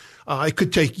committee. It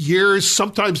could take years.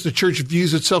 Sometimes the church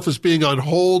views itself as being on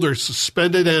hold or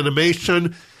suspended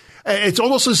animation. It's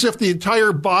almost as if the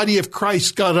entire body of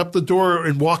Christ got up the door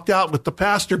and walked out with the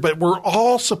pastor, but we're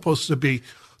all supposed to be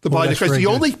the body of Christ. The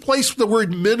only place the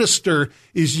word minister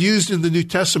is used in the New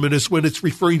Testament is when it's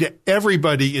referring to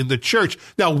everybody in the church.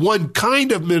 Now, one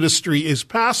kind of ministry is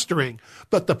pastoring,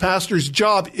 but the pastor's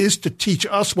job is to teach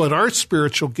us what our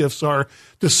spiritual gifts are,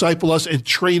 disciple us, and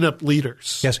train up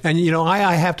leaders. Yes, and you know,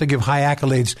 I have to give high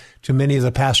accolades to many of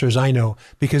the pastors I know,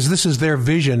 because this is their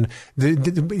vision.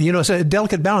 It's a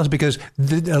delicate balance, because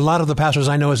a lot of the pastors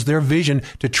I know, it's their vision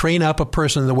to train up a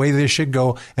person the way they should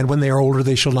go, and when they are older,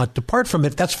 they shall not depart from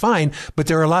it. That's fine, but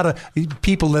there are a lot of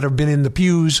people that have been in the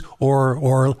pews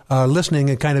or listening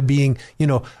and kind of being,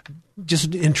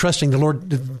 just entrusting the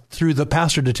Lord through the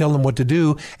pastor to tell them what to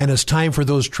do, and it's time for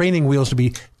those training wheels to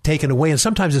be taken away. And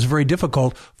sometimes it's very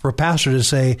difficult for a pastor to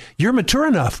say, you're mature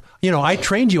enough. I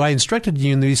trained you. I instructed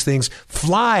you in these things.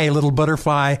 Fly, little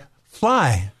butterfly,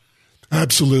 fly.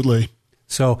 Absolutely.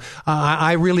 So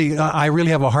I really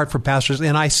have a heart for pastors,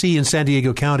 and I see in San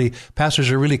Diego County, pastors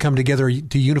are really come together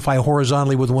to unify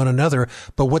horizontally with one another.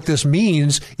 But what this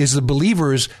means is the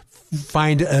believers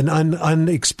find an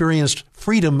unexperienced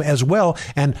freedom as well.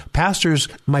 And pastors,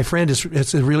 my friend,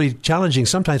 it's really challenging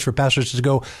sometimes for pastors to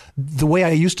go, the way I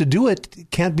used to do it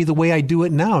can't be the way I do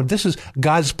it now. This is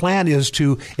God's plan, is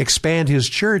to expand his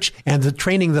church, and the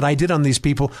training that I did on these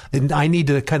people, and I need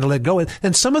to kind of let go.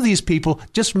 And some of these people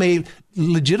just may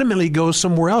legitimately go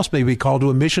somewhere else, maybe called to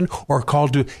a mission or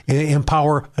called to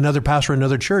empower another pastor,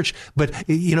 another church. But,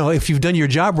 if you've done your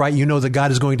job right, you know that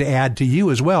God is going to add to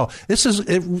you as well.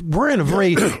 We're in a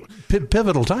very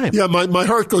pivotal time. Yeah, my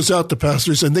heart goes out to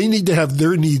pastors, and they need to have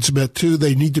their needs met too.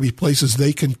 They need to be places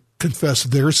they can confess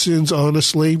their sins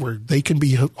honestly, where they can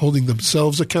be holding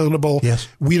themselves accountable. Yes.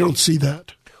 We don't see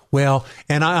that. Well,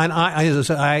 and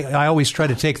I always try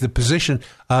to take the position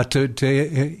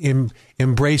to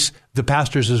embrace the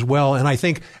pastors as well. And I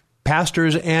think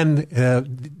pastors and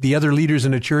the other leaders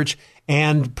in the church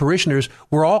and parishioners,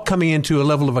 we're all coming into a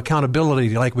level of accountability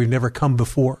like we've never come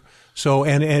before. So,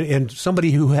 and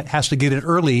somebody who has to get it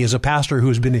early is a pastor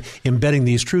who's been embedding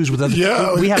these truths with others.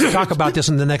 Yeah. We have to talk about this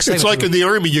in the next segment. It's like in the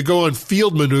Army, you go on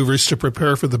field maneuvers to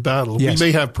prepare for the battle. Yes. We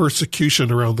may have persecution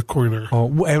around the corner.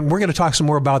 Oh, and we're going to talk some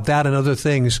more about that and other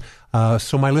things.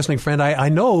 So my listening friend, I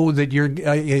know that you're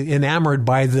enamored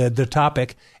by the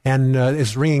topic, and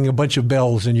it's ringing a bunch of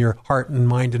bells in your heart and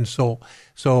mind and soul.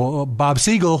 So Bob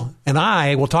Siegel and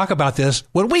I will talk about this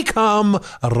when we come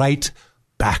right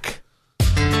back.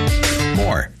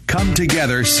 More Come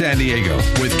Together San Diego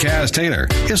with Kaz Taylor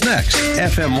is next.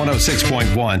 FM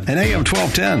 106.1 and AM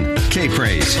 1210.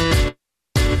 K-Praise.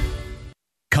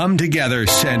 Come Together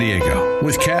San Diego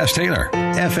with Kaz Taylor.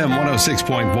 FM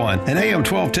 106.1 and AM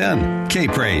 1210.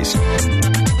 K-Praise.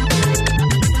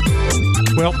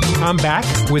 Well, I'm back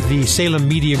with the Salem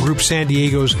Media Group San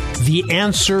Diego's The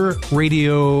Answer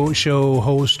radio show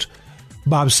host,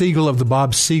 Bob Siegel of The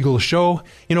Bob Siegel Show.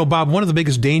 Bob, one of the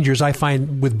biggest dangers I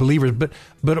find with believers,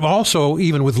 but also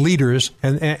even with leaders,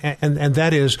 and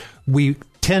that is we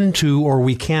tend to, or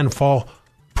we can fall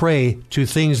prey to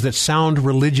things that sound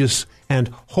religious and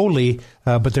holy,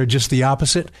 but they're just the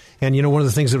opposite. And, one of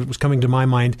the things that was coming to my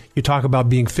mind, you talk about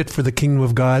being fit for the kingdom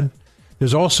of God.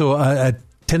 There's also a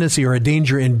tendency or a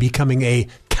danger in becoming a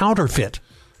counterfeit.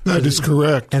 That is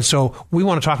correct. And so we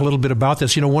want to talk a little bit about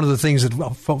this. One of the things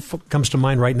that comes to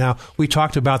mind right now, we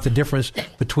talked about the difference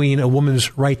between a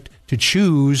woman's right to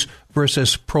choose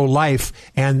versus pro-life,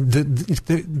 and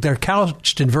they're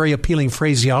couched in very appealing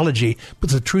phraseology.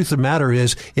 But the truth of the matter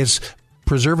is, it's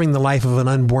preserving the life of an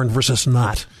unborn versus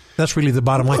not. That's really the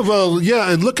bottom line. Well,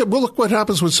 yeah, and look what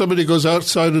happens when somebody goes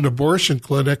outside an abortion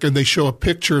clinic and they show a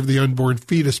picture of the unborn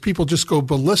fetus. People just go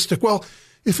ballistic. Well,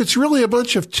 if it's really a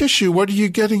bunch of tissue, what are you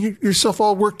getting yourself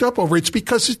all worked up over? It's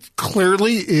because it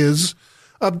clearly is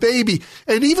a baby.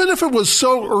 And even if it was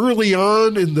so early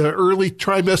on in the early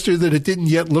trimester that it didn't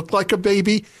yet look like a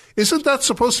baby, isn't that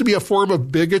supposed to be a form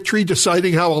of bigotry,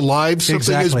 deciding how alive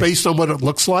something is based on what it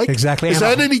looks like? Exactly. Is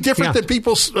that any different than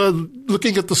people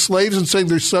looking at the slaves and saying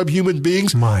they're subhuman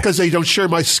beings because they don't share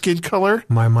my skin color?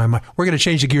 My. We're going to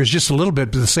change the gears just a little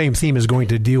bit, but the same theme is going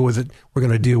to deal with it. We're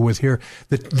going to deal with here.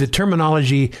 The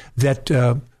terminology that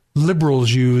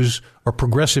liberals use or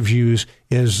progressives use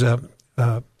is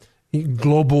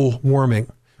global warming.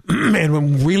 And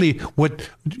when really, the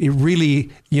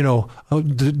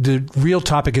real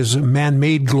topic is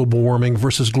man-made global warming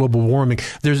versus global warming.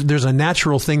 There's a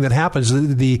natural thing that happens.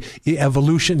 The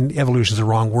evolution is the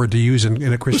wrong word to use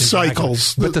in a Christian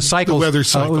cycles, but the cycles,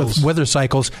 the weather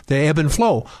cycles, they ebb and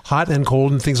flow, hot and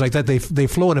cold and things like that. They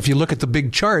flow. And if you look at the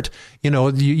big chart,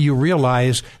 you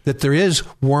realize that there is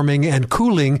warming and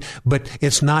cooling, but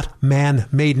it's not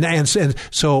man-made. And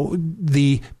so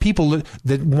the people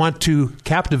that want to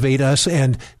captivate us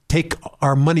and take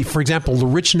our money, for example, the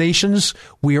rich nations,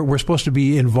 we're supposed to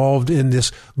be involved in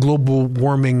this global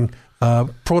warming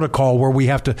protocol where we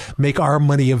have to make our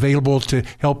money available to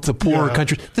help the poorer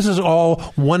countries. This is all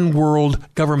one world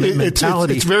government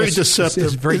mentality. It's very deceptive.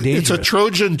 It's very dangerous. It's a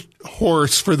Trojan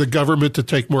horse for the government to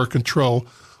take more control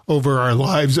over our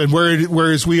lives. And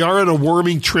whereas we are on a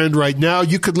warming trend right now,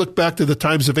 you could look back to the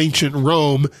times of ancient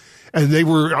Rome, and they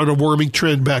were on a warming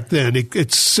trend back then.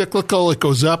 It's cyclical. It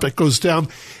goes up. It goes down.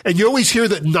 And you always hear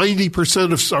that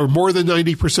 90% or more than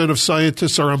 90% of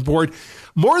scientists are on board.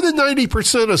 More than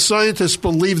 90% of scientists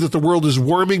believe that the world is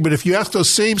warming. But if you ask those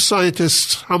same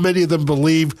scientists how many of them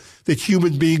believe that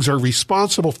human beings are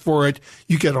responsible for it,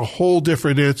 you get a whole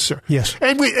different answer. Yes.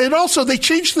 And also they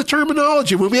changed the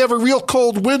terminology. When we have a real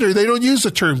cold winter, they don't use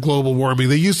the term global warming.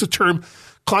 They use the term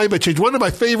climate change. One of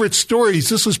my favorite stories,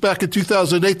 this was back in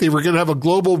 2008, they were going to have a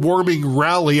global warming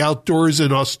rally outdoors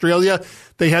in Australia.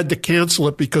 They had to cancel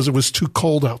it because it was too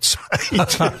cold outside.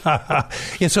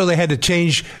 And so they had to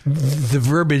change the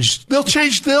verbiage. They'll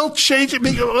change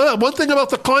it. One thing about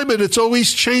the climate, it's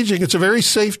always changing. It's a very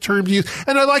safe term to use.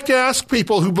 And I like to ask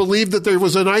people who believe that there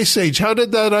was an ice age, how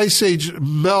did that ice age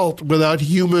melt without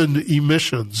human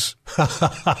emissions?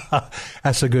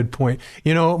 That's a good point.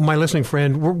 You know, my listening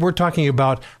friend, we're talking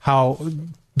about how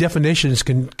definitions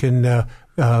can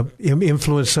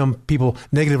influence some people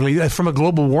negatively. From a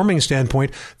global warming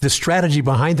standpoint, the strategy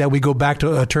behind that, we go back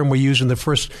to a term we used in the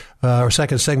first or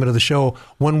second segment of the show,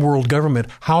 one world government.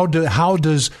 How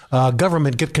does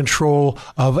government get control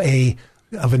of a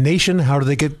nation? How do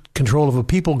they get control of a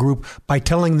people group? By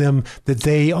telling them that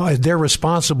they're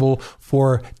responsible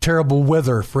for terrible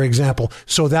weather, for example.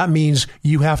 So that means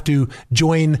you have to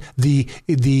join the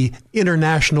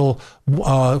international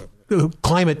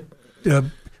climate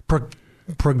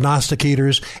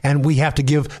prognosticators, and we have to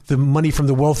give the money from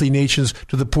the wealthy nations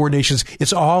to the poor nations.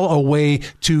 It's all a way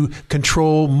to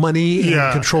control money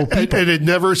and control people. And it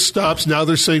never stops. Now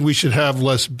they're saying we should have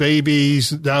less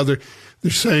babies. Now they're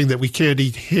saying that we can't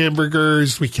eat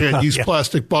hamburgers, we can't use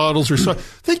plastic bottles or so.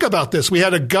 Think about this. We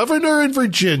had a governor in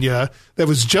Virginia that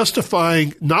was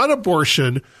justifying not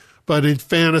abortion, but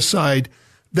infanticide.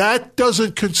 That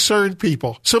doesn't concern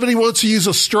people. Somebody wants to use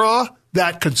a straw,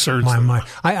 that concerns them.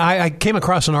 I came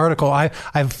across an article.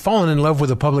 I've fallen in love with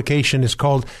a publication. It's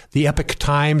called The Epoch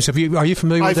Times. Are you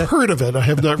familiar with that? I've heard of it. I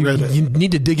have not read it. You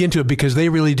need to dig into it because they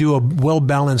really do a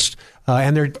well-balanced,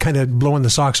 and they're kind of blowing the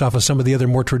socks off of some of the other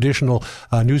more traditional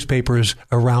newspapers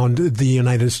around the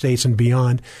United States and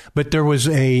beyond. But there was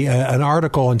an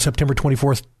article on September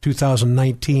 24th,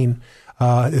 2019.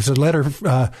 It's a letter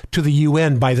to the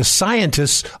UN by the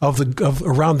scientists of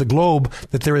around the globe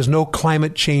that there is no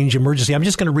climate change emergency. I'm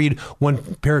just going to read one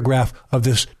paragraph of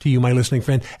this to you, my listening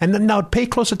friend. And now pay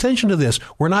close attention to this.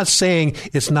 We're not saying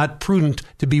it's not prudent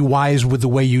to be wise with the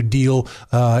way you deal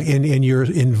in your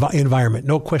environment.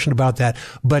 No question about that.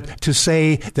 But to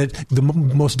say that the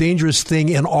most dangerous thing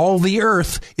in all the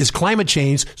earth is climate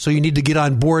change, so you need to get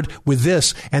on board with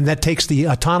this, and that takes the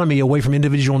autonomy away from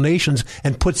individual nations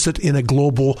and puts it in a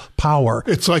global power.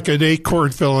 It's like an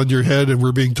acorn fell on your head and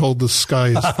we're being told the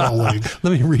sky is falling.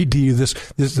 Let me read to you this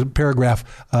paragraph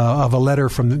of a letter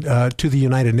from to the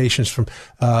United Nations from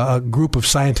a group of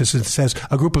scientists. It says,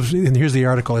 and here's the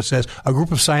article. It says, a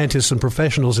group of scientists and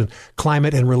professionals in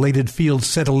climate and related fields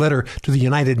sent a letter to the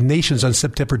United Nations on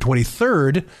September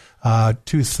 23rd,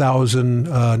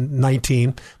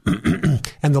 2019.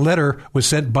 And the letter was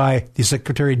sent by the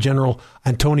Secretary General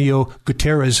Antonio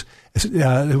Guterres.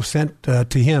 It was sent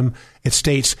to him. It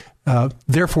states,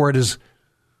 therefore it is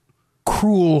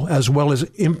cruel as well as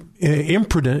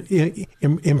imprudent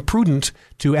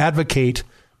to advocate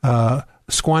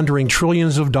squandering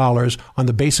trillions of dollars on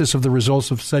the basis of the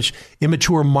results of such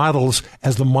immature models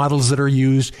as the models that are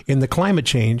used in the climate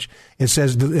change. It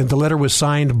says the letter was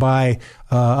signed by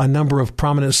a number of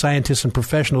prominent scientists and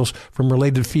professionals from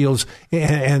related fields,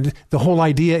 and the whole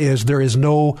idea is there is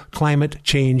no climate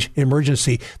change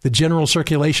emergency. The general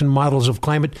circulation models of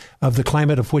the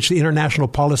climate of which the international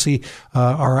policy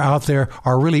are out there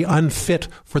are really unfit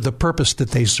for the purpose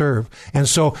that they serve. And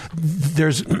so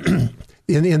there's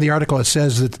in the article, it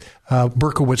says that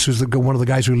Berkowitz, who's one of the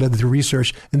guys who led the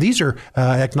research, and these are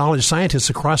acknowledged scientists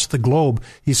across the globe.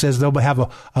 He says they'll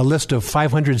have a list of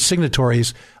 500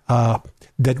 signatories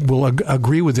that will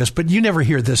agree with this. But you never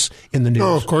hear this in the news.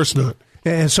 No, of course not.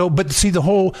 And so, but see,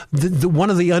 one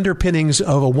of the underpinnings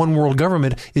of a one world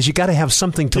government is you got to have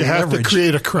something to leverage. You have to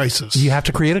create a crisis. You have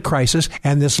to create a crisis,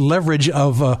 and this leverage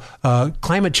of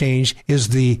climate change is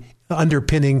the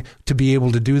underpinning to be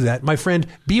able to do that. My friend,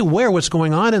 be aware what's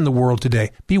going on in the world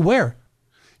today. Beware.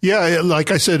 Yeah,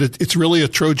 like I said, it's really a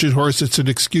Trojan horse. It's an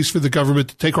excuse for the government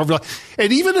to take over.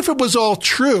 And even if it was all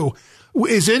true,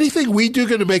 is anything we do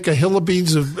going to make a hill of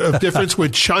beans of difference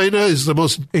when China is the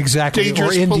most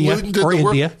dangerous pollutant in the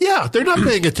world? Yeah, they're not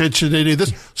paying attention to any of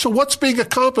this. So what's being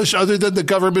accomplished other than the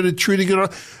government intruding in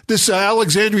this?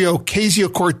 Alexandria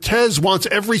Ocasio-Cortez wants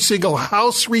every single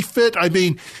house refit. I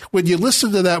mean, when you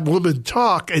listen to that woman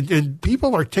talk, and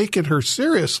people are taking her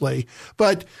seriously,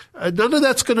 but none of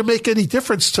that's going to make any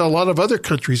difference to a lot of other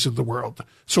countries in the world.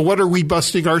 So what are we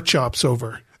busting our chops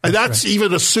over? And that's right.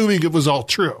 Even assuming it was all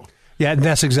true. Yeah,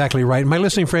 that's exactly right. My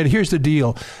listening friend, here's the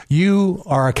deal. You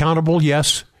are accountable,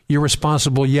 yes. you're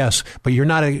responsible, yes, but you're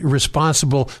not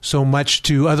responsible so much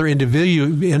to other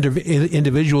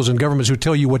individuals and governments who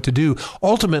tell you what to do.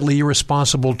 Ultimately, you're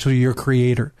responsible to your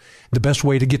Creator. The best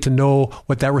way to get to know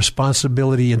what that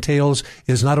responsibility entails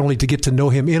is not only to get to know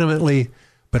Him intimately,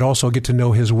 but also get to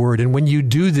know His Word. And when you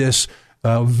do this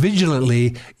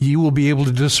vigilantly, you will be able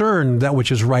to discern that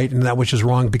which is right and that which is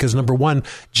wrong, because number one,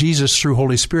 Jesus through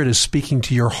Holy Spirit is speaking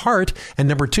to your heart, and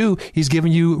number two, He's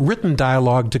giving you written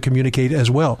dialogue to communicate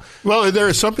as well. Well, there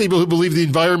are some people who believe the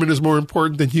environment is more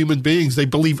important than human beings. They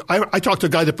believe, I talked to a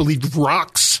guy that believed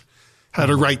rocks had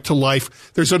a right to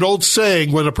life. There's an old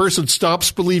saying, when a person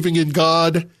stops believing in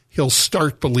God, he'll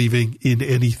start believing in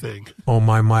anything. Oh,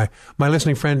 my. My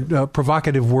listening friend,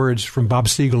 provocative words from Bob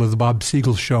Siegel of the Bob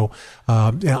Siegel Show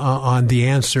on The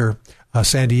Answer,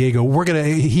 San Diego.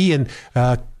 He and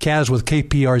Kaz with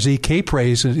KPRZ,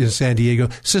 K-Praise in San Diego,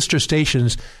 sister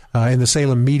stations in the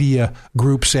Salem Media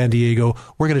Group, San Diego.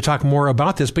 We're going to talk more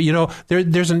about this. But,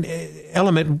 there's an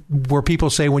element where people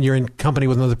say when you're in company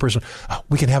with another person,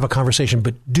 we can have a conversation,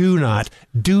 but do not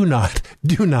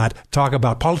talk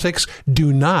about politics.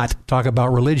 Do not talk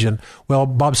about religion. Well,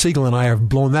 Bob Siegel and I have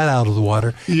blown that out of the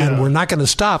water, and we're not going to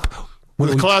stop.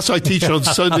 The class I teach on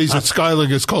Sundays at Skyling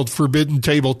is called Forbidden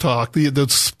Table Talk.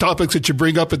 The topics that you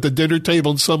bring up at the dinner table,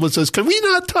 and someone says, can we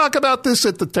not talk about this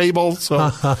at the table?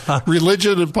 So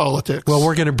religion and politics. Well,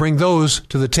 we're going to bring those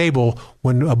to the table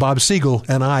when Bob Siegel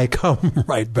and I come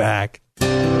right back.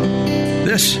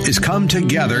 This is Come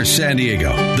Together San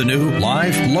Diego, the new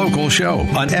live local show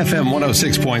on FM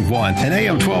 106.1 and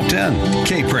AM 1210.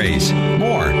 K-Praise.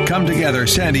 More Come Together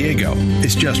San Diego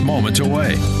is just moments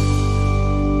away.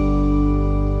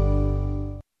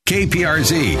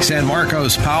 KPRZ, San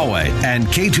Marcos, Poway, and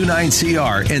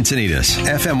K29CR, Encinitas,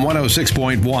 FM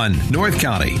 106.1, North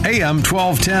County, AM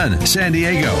 1210, San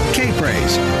Diego,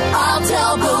 K-Praise. I'll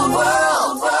tell the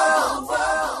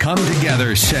world. Come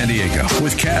Together San Diego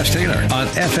with Cass Taylor on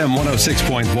FM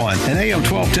 106.1 and AM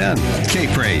 1210,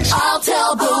 K-Praise. I'll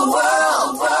tell the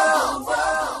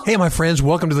world. Hey, my friends,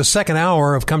 welcome to the second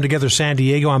hour of Come Together San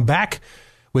Diego. I'm back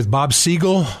with Bob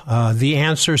Siegel, The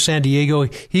Answer San Diego.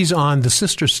 He's on the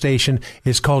sister station.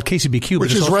 It's called KCBQ.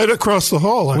 Which is right across the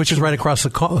hall. Actually. Which is right across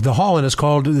the hall, and it's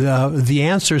called The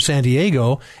Answer San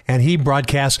Diego. And he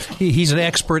broadcasts. He's an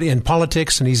expert in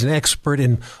politics, and he's an expert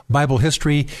in Bible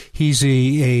history. He's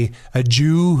a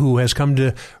Jew who has come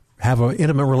to have an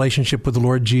intimate relationship with the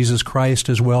Lord Jesus Christ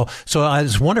as well. So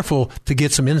it's wonderful to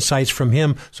get some insights from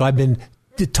him. So I've been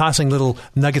tossing little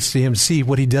nuggets to him to see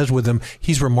what he does with them.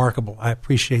 He's remarkable. I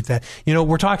appreciate that.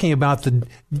 We're talking about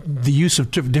the use of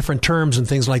different terms and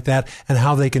things like that and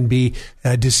how they can be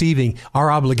deceiving. Our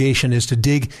obligation is to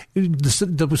dig.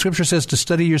 The scripture says to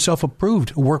study yourself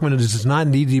approved. A workman does not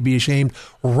need to be ashamed,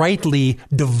 rightly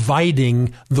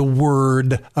dividing the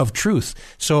word of truth.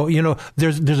 So,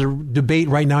 there's a debate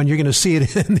right now, and you're going to see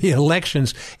it in the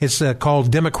elections. It's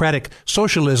called democratic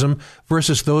socialism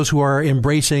versus those who are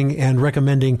embracing and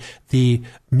recommending the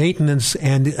maintenance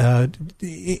and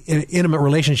intimate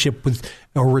relationship with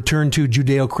or return to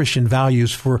Judeo-Christian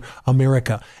values for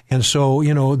America. And so,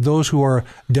 those who are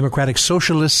democratic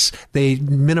socialists, they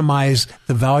minimize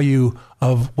the value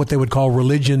of what they would call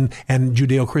religion and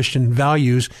Judeo-Christian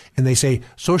values, and they say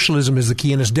socialism is the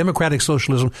key, and it's democratic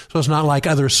socialism, so it's not like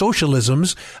other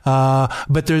socialisms,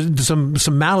 but there's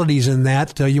some maladies in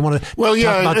that. You want to talk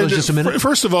about those just a minute?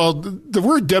 First of all, the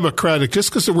word democratic, just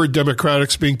because the word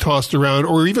democratic's being tossed around,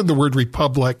 or even the word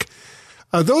republic,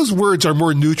 those words are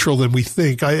more neutral than we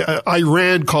think.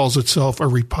 Iran calls itself a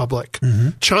republic.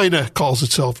 Mm-hmm. China calls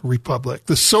itself a republic.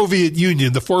 The Soviet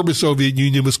Union, the former Soviet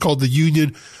Union, was called the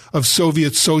Union of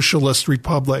Soviet Socialist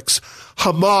Republics.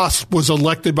 Hamas was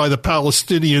elected by the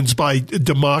Palestinians by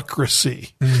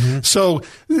democracy. Mm-hmm. So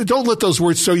don't let those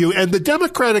words throw you. And the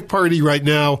Democratic Party right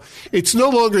now, it's no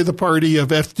longer the party of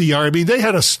FDR. I mean, they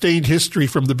had a stained history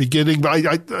from the beginning,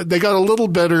 but they got a little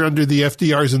better under the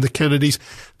FDRs and the Kennedys.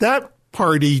 That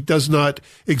party does not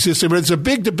exist. I mean, it's a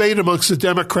big debate amongst the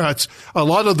Democrats. A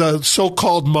lot of the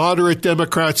so-called moderate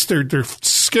Democrats, they're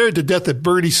scared to death that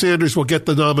Bernie Sanders will get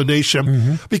the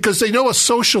nomination because they know a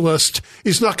socialist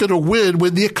is not going to win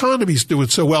when the economy's doing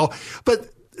so well. But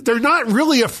they're not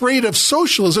really afraid of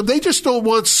socialism. They just don't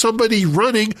want somebody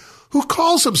running who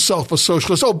calls himself a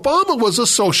socialist. Obama was a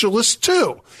socialist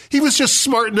too. He was just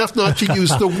smart enough not to use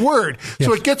the word. Yeah.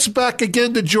 So it gets back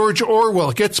again to George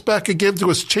Orwell. It gets back again to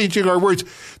us changing our words.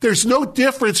 There's no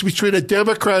difference between a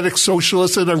democratic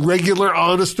socialist and a regular,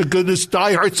 honest-to-goodness,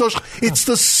 diehard socialist. It's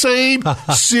the same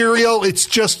cereal. It's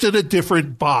just in a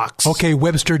different box. Okay,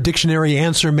 Webster Dictionary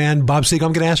answer man, Bob Siegel.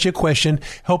 I'm going to ask you a question.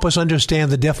 Help us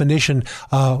understand the definition.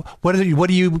 How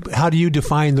do you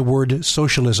define the word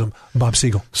socialism, Bob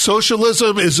Siegel?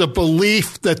 Socialism is a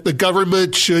belief that the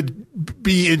government should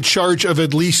be in charge of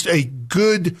at least a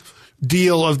good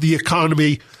deal of the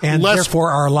economy. And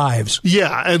therefore our lives.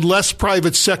 Yeah, and less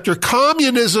private sector.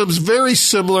 Communism's very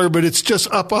similar, but it's just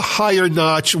up a higher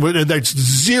notch, and there's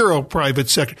zero private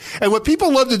sector. And what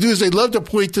people love to do is they love to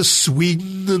point to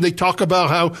Sweden, and they talk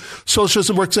about how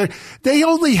socialism works there. They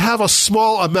only have a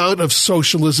small amount of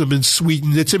socialism in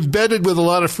Sweden. It's embedded with a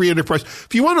lot of free enterprise.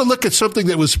 If you want to look at something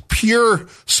that was pure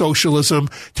socialism,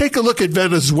 take a look at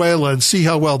Venezuela and see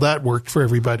how well that worked for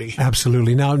everybody.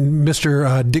 Absolutely. Now,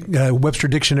 Mr. Webster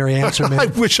Dictionary answer man. I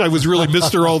wish I was really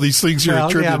Mr. all these things you're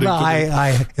attributing to me.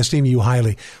 I esteem you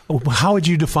highly. How would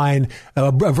you define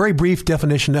a very brief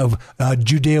definition of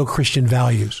Judeo-Christian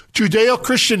values?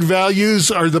 Judeo-Christian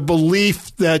values are the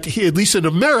belief that, at least in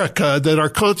America, that our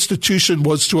Constitution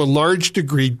was to a large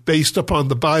degree based upon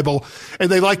the Bible. And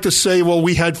they like to say, well,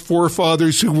 we had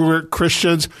forefathers who weren't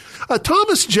Christians.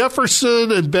 Thomas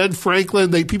Jefferson and Ben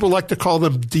Franklin, people like to call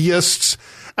them deists.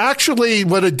 Actually,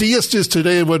 what a deist is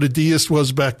today and what a deist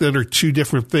was back then are two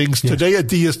different things. Yes. Today, a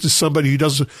deist is somebody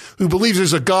who believes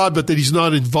there's a God, but that he's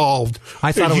not involved.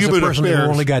 I thought it was a person who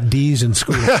only got D's in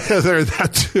school.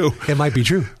 That too. It might be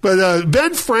true. But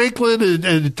Ben Franklin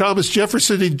and Thomas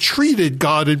Jefferson entreated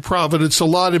God and providence a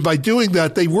lot, and by doing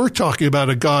that, they were talking about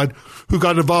a God who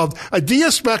got involved. A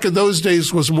deist back in those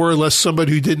days was more or less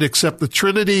somebody who didn't accept the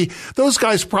Trinity. Those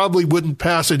guys probably wouldn't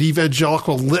pass an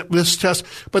evangelical litmus test,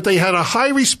 but they had a high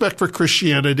respect for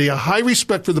Christianity, a high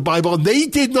respect for the Bible, and they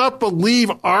did not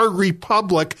believe our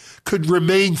republic could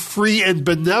remain free and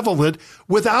benevolent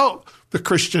without the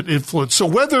Christian influence. So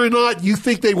whether or not you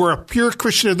think they were a pure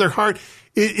Christian in their heart,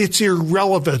 it's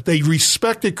irrelevant. They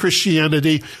respected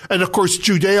Christianity. And of course,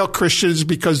 Judeo-Christians,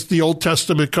 because the Old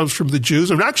Testament comes from the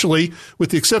Jews. And actually, with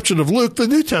the exception of Luke, the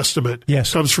New Testament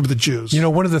comes from the Jews. You know,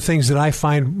 one of the things that I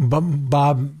find,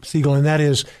 Bob Siegel, and that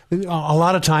is a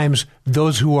lot of times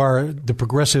those who are the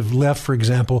progressive left, for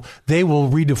example, they will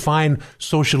redefine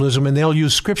socialism and they'll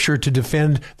use scripture to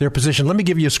defend their position. Let me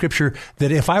give you a scripture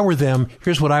that if I were them,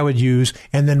 here's what I would use,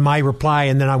 and then my reply,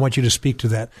 and then I want you to speak to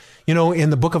that. You know, in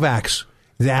the book of Acts,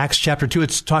 the Acts chapter 2,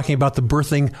 it's talking about the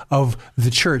birthing of the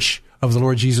church of the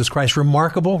Lord Jesus Christ.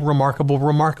 Remarkable, remarkable,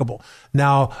 remarkable.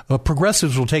 Now,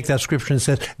 progressives will take that scripture and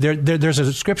say, there's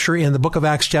a scripture in the book of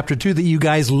Acts chapter 2 that you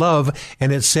guys love,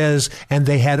 and it says, and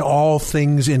they had all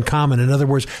things in common. In other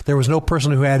words, there was no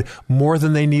person who had more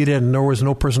than they needed, and there was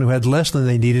no person who had less than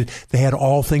they needed. They had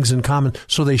all things in common,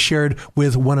 so they shared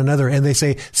with one another. And they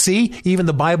say, see, even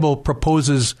the Bible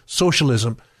proposes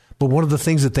socialism. But one of the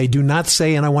things that they do not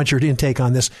say, and I want your intake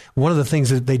on this, one of the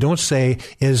things that they don't say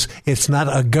is it's not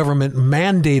a government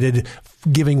mandated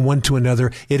giving one to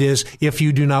another. It is, if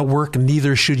you do not work,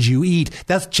 neither should you eat.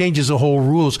 That changes the whole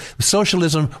rules.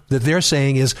 Socialism that they're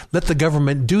saying is let the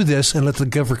government do this and let the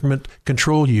government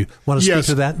control you. Want to speak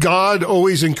to that? God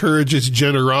always encourages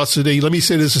generosity. Let me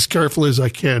say this as carefully as I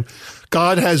can.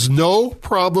 God has no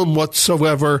problem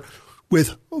whatsoever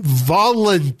with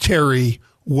voluntary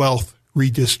wealth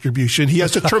redistribution. He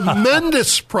has a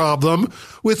tremendous problem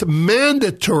with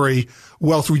mandatory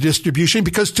wealth redistribution,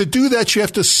 because to do that, you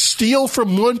have to steal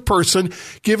from one person,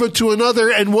 give it to another.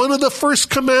 And one of the first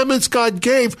commandments God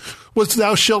gave was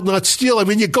thou shalt not steal. I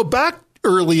mean, you go back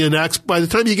early in Acts, by the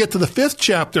time you get to the 5th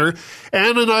chapter,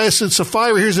 Ananias and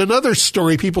Sapphira, here's another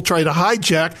story people try to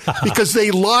hijack because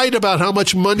they lied about how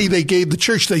much money they gave the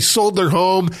church. They sold their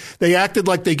home. They acted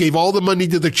like they gave all the money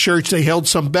to the church. They held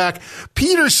some back.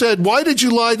 Peter said, why did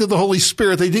you lie to the Holy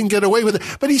Spirit? They didn't get away with it.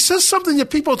 But he says something that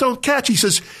people don't catch. He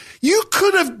says, you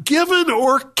could have given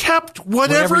or kept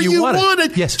whatever you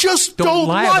wanted. Yes. Just don't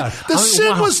lie. The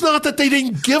sin was not that they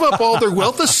didn't give up all their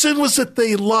wealth. The sin was that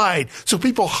they lied. So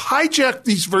people hijack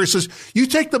these verses. You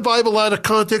take the Bible out of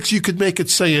context, you could make it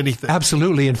say anything.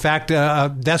 Absolutely. In fact,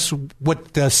 that's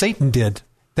what Satan did.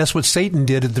 That's what Satan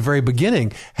did at the very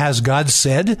beginning. Has God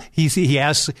said? He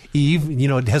asked Eve,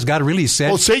 has God really said?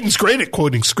 Well, Satan's great at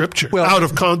quoting scripture out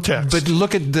of context. But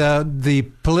look at the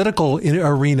political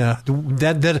arena.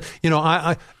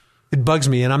 It bugs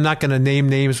me, and I'm not going to name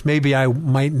names. Maybe I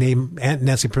might name Aunt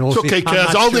Nancy Pelosi. It's okay,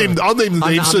 Kaz. I'll name the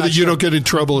names so that you don't get in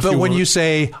trouble. But when you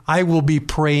say, I will be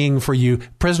praying for you,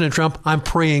 President Trump, I'm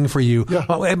praying for you. Yeah.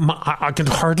 I can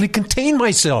hardly contain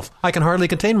myself.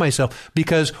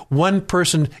 Because one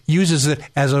person uses it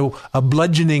as a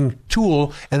bludgeoning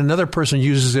tool, and another person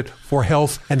uses it for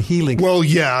health and healing. Well,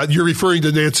 yeah, you're referring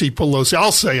to Nancy Pelosi.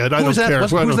 I'll say it. I don't care.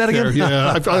 Who's that again?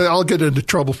 Yeah, I'll get into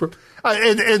trouble for.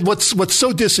 And what's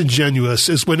so disingenuous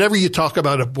is whenever you talk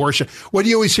about abortion, what do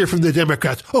you always hear from the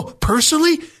Democrats? Oh,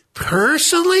 personally,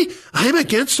 I'm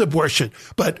against abortion,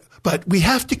 but we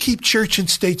have to keep church and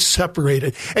state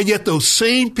separated. And yet those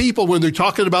same people, when they're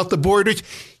talking about the borders,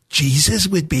 Jesus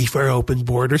would be for open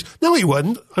borders. No, he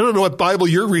wouldn't. I don't know what Bible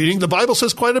you're reading. The Bible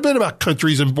says quite a bit about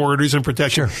countries and borders and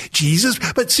protection. Sure. Jesus,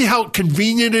 but see how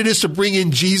convenient it is to bring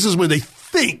in Jesus when they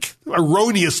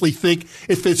erroneously think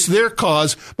it fits their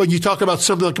cause. But you talk about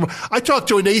something like, I talked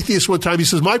to an atheist one time. He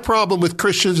says, my problem with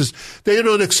Christians is they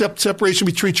don't accept separation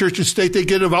between church and state. They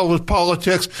get involved with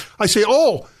politics. I say,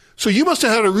 so you must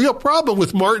have had a real problem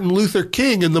with Martin Luther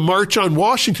King and the March on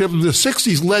Washington in the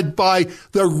 60s led by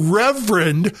the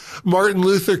Reverend Martin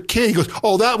Luther King. He goes,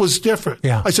 that was different.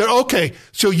 Yeah. I said, okay,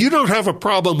 so you don't have a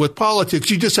problem with politics.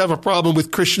 You just have a problem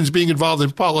with Christians being involved in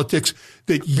politics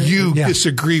that you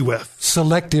disagree with.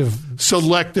 Selective,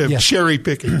 yes.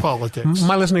 Cherry-picking politics.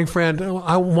 My listening friend,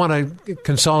 I want to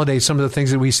consolidate some of the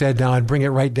things that we said now and bring it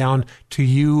right down to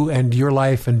you and your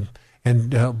life and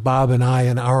Bob and I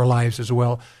and our lives as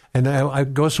well. And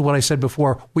it goes to what I said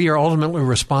before. We are ultimately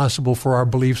responsible for our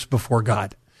beliefs before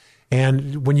God.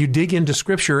 And when you dig into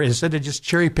Scripture, instead of just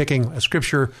cherry picking a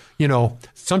Scripture,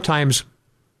 sometimes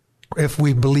if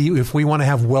we want to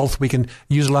have wealth, we can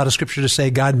use a lot of Scripture to say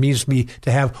God means me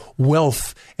to have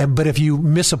wealth. But if you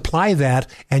misapply that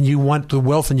and you want the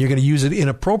wealth and you're going to use it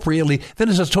inappropriately, then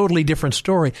it's a totally different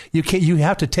story. You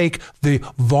have to take the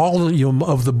volume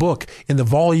of the book. In the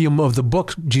volume of the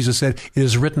book, Jesus said, it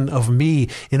is written of me.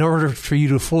 In order for you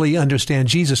to fully understand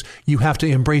Jesus, you have to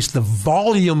embrace the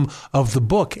volume of the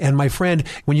book. And my friend,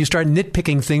 when you start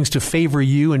nitpicking things to favor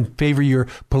you and favor your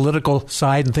political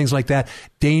side and things like that,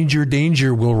 danger,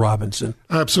 Will Robinson.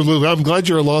 Absolutely. I'm glad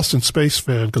you're a Lost in Space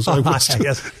fan, because I was too.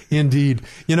 Yes, indeed.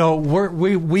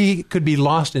 We could be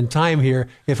lost in time here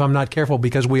if I'm not careful,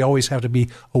 because we always have to be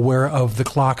aware of the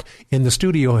clock in the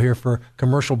studio here for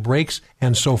commercial breaks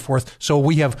and so forth. So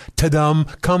we have,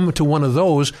 come to one of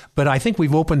those, but I think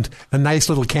we've opened a nice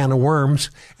little can of worms,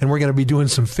 and we're going to be doing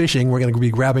some fishing. We're going to be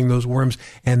grabbing those worms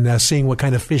and seeing what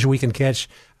kind of fish we can catch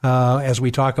as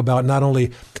we talk about not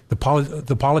only the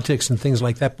politics and things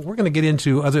like that, but we're going to get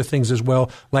into other things as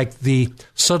well, like the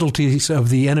subtleties of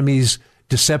the enemy's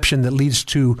deception that leads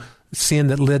to sin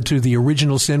that led to the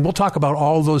original sin. We'll talk about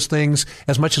all those things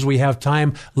as much as we have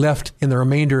time left in the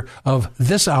remainder of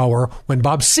this hour when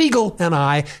Bob Siegel and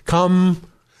I come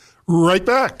right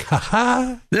back.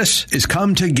 This is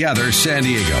Come Together San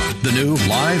Diego, the new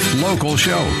live local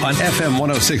show on FM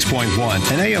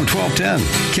 106.1 and AM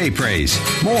 1210. K-Praise.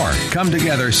 More Come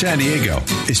Together San Diego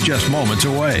is just moments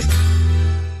away.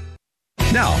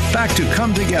 Now, back to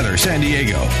Come Together San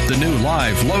Diego, the new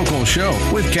live local show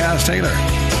with Kaz Taylor.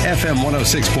 FM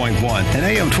 106.1 and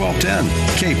AM 1210.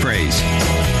 K-Praise.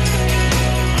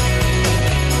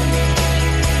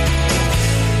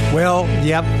 Well,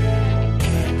 yep.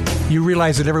 You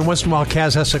realize that every once in a while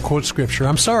Kaz has to quote Scripture.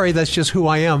 I'm sorry, that's just who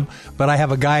I am. But I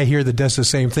have a guy here that does the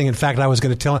same thing. In fact, I was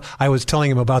telling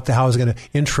him about how I was going to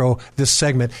intro this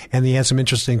segment, and he had some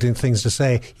interesting things to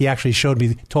say. He actually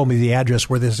told me the address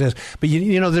where this is. But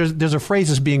there's a phrase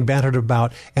that's being bantered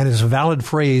about, and it's a valid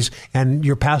phrase. And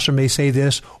your pastor may say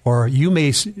this, or you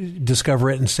may discover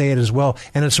it and say it as well,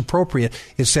 and it's appropriate.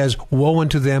 It says, "Woe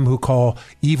unto them who call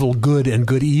evil good and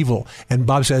good evil." And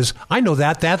Bob says, "I know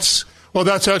that. Well,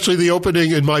 that's actually the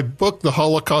opening in my book, The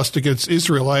Holocaust Against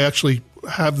Israel. I actually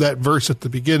have that verse at the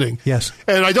beginning. Yes.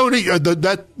 And I don't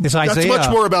that's much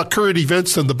more about current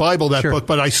events than the Bible, that Sure. book,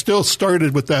 but I still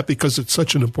started with that because it's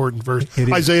such an important verse.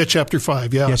 Isaiah chapter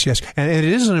 5, yeah. Yes. And it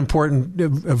is an important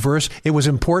verse. It was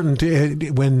important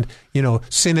when,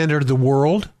 sin entered the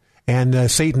world,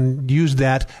 and Satan used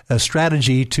that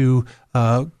strategy to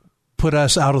put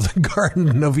us out of the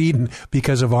Garden of Eden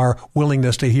because of our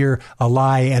willingness to hear a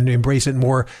lie and embrace it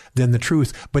more than the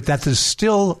truth. But that is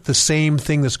still the same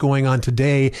thing that's going on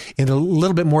today in a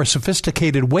little bit more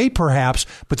sophisticated way, perhaps.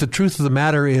 But the truth of the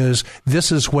matter is,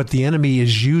 this is what the enemy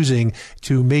is using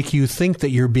to make you think that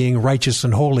you're being righteous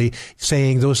and holy,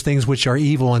 saying those things which are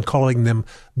evil and calling them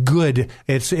good.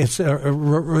 It's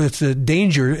a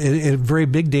danger, a very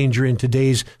big danger in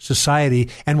today's society.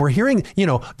 And we're hearing,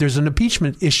 there's an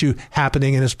impeachment issue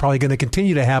happening, and it's probably going to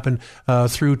continue to happen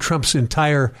through Trump's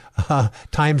entire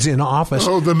times in office.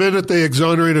 Oh, the minute they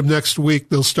exonerate him next week,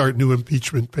 they'll start new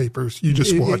impeachment papers. You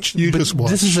just watch. Just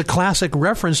watch. This is a classic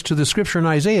reference to the scripture in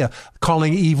Isaiah,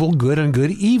 calling evil good and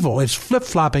good evil. It's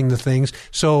flip-flopping the things.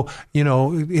 So,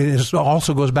 it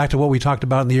also goes back to what we talked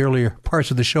about in the earlier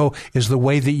parts of the show, is the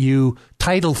way that you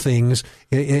title things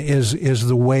is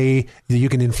the way that you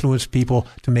can influence people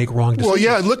to make wrong decisions. Well,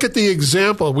 yeah, look at the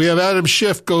example. We have Adam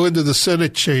Schiff go into the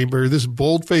Senate chamber, this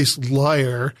bold-faced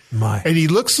liar, and he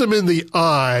looks them in the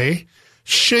eye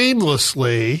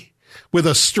shamelessly with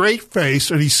a straight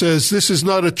face, and he says, this is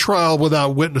not a trial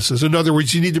without witnesses. In other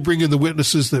words, you need to bring in the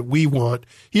witnesses that we want.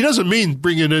 He doesn't mean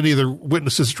bring in any of the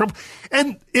witnesses Trump.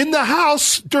 And in the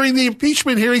House, during the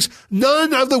impeachment hearings,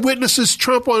 none of the witnesses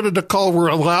Trump wanted to call were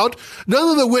allowed. None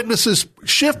of the witnesses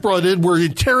Schiff brought in were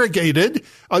interrogated,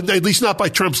 at least not by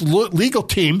Trump's legal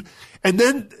team. And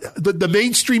then the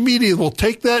mainstream media will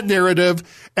take that narrative,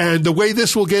 and the way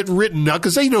this will get written now,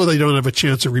 because they know they don't have a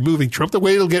chance of removing Trump, the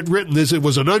way it'll get written is it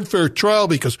was an unfair trial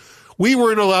because we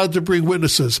weren't allowed to bring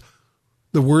witnesses.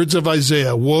 The words of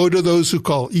Isaiah, woe to those who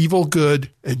call evil good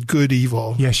and good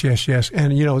evil. Yes.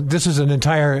 And, this is an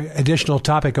entire additional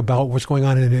topic about what's going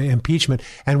on in impeachment.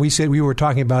 And we were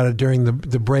talking about it during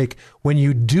the break. When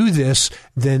you do this,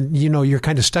 then, you're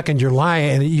kind of stuck in your lie,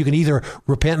 and you can either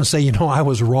repent and say, I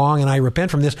was wrong and I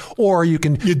repent from this, or you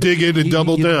dig in and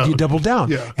double down. You double down.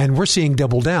 Yeah. And we're seeing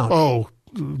double down. Oh,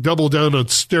 double down on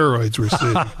steroids, we're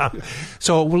seeing.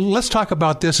 So let's talk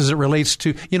about this as it relates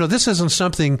to, this isn't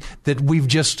something that we've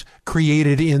just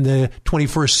created in the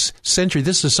 21st century.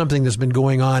 This is something that's been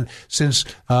going on since,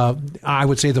 I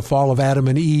would say, the fall of Adam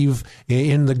and Eve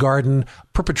in the garden,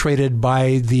 perpetrated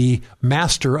by the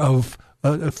master of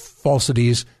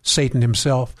falsities, Satan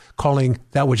himself, calling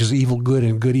that which is evil good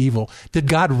and good evil. Did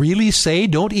God really say,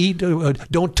 don't eat,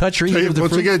 don't touch or eat of the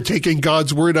fruit? Once again, taking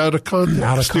God's word out of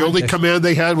context. The only command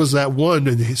they had was that one,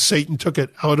 and Satan took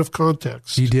it out of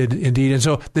context. He did, indeed. And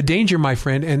so the danger, my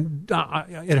friend, and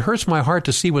it hurts my heart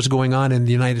to see what's going on in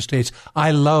the United States.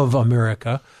 I love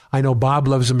America. I know Bob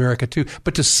loves America too,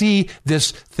 but to see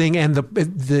this thing and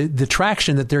the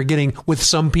traction that they're getting with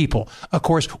some people. Of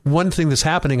course, one thing that's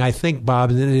happening, I think,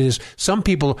 Bob, is some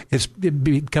people, it's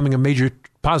becoming a major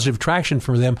positive traction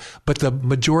for them, but the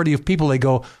majority of people, they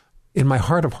go, in my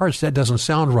heart of hearts, that doesn't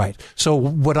sound right. So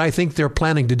what I think they're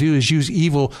planning to do is use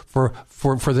evil for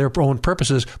their own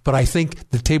purposes, but I think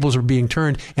the tables are being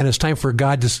turned, and it's time for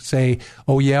God to say,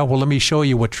 oh yeah, well, let me show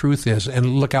you what truth is, and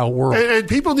look out world. And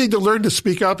people need to learn to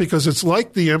speak out, because it's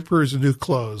like the emperor's new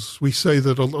clothes. We say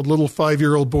that a little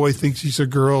 5-year-old boy thinks he's a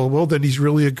girl. Well, then he's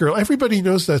really a girl. Everybody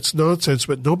knows that's nonsense,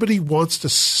 but nobody wants to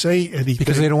say anything.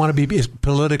 Because they don't want to be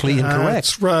politically incorrect.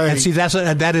 That's right. And see,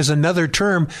 that is another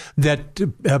term that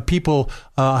people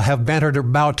have bantered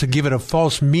about to give it a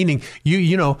false meaning.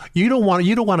 You don't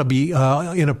want to be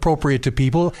inappropriate to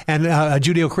people, and a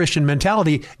Judeo-Christian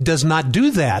mentality does not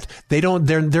do that.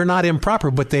 They're not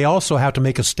improper, but they also have to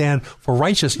make a stand for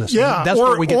righteousness. Yeah, that's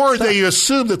where we get or stuck. they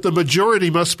assume that the majority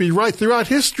must be right. Throughout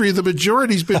history, the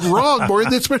majority's been wrong.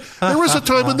 There was a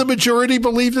time when the majority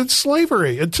believed in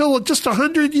slavery. Until just a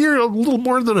little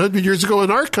more than 100 years ago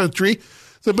in our country,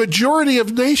 the majority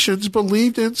of nations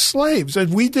believed in slaves,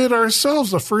 and we did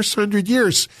ourselves the first 100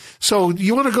 years. So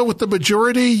you want to go with the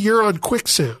majority, you're on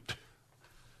quicksand.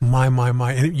 My.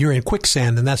 And you're in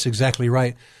quicksand, and that's exactly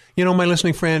right. My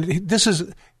listening friend, this is,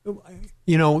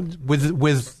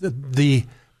 with the,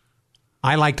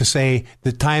 I like to say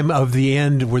the time of the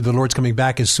end where the Lord's coming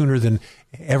back is sooner than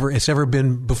it's ever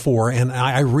been before. And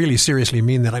I really seriously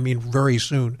mean that. I mean very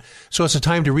soon. So it's a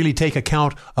time to really take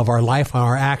account of our life,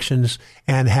 our actions,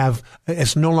 and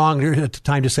it's no longer a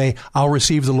time to say, I'll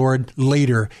receive the Lord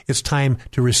later. It's time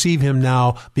to receive him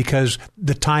now, because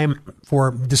the time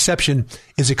for deception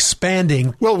is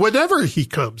expanding. Well, whenever he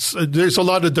comes, there's a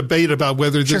lot of debate about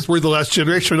whether we're the last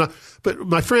generation or not. But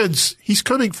my friends, he's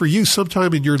coming for you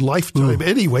sometime in your lifetime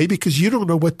anyway, because you don't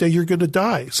know what day you're going to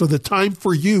die. So the time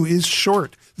for you is short.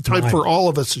 The time for all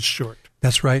of us is short.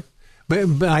 That's right.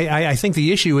 But I think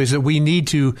the issue is that we need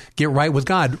to get right with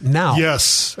God now.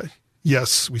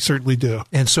 Yes, we certainly do.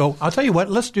 And so I'll tell you what,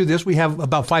 let's do this. We have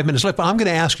about 5 minutes left, but I'm going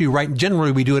to ask you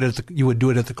generally we do it you would do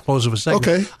it at the close of a segment.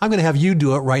 Okay. I'm going to have you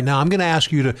do it right now. I'm going to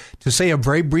ask you to say a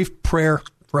very brief prayer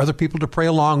for other people to pray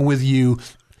along with you.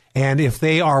 And if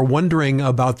they are wondering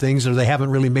about things or they haven't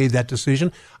really made that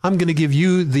decision, I'm going to give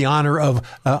you the honor of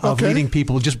leading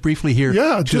people just briefly here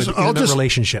to a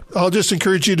relationship. I'll just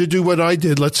encourage you to do what I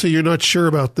did. Let's say you're not sure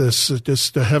about this.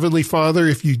 Just Heavenly Father,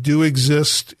 if you do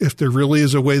exist, if there really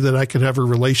is a way that I can have a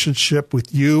relationship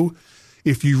with you,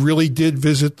 if you really did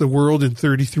visit the world in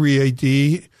 33 AD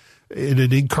in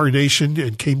an incarnation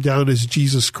and came down as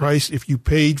Jesus Christ, if you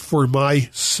paid for my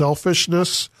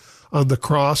selfishness on the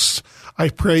cross, I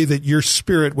pray that your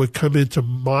spirit would come into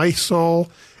my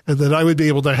soul and that I would be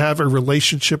able to have a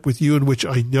relationship with you in which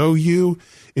I know you,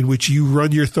 in which you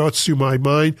run your thoughts through my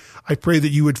mind. I pray that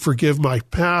you would forgive my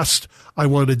past. I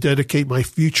want to dedicate my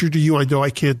future to you. I know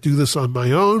I can't do this on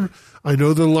my own. I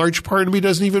know that a large part of me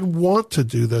doesn't even want to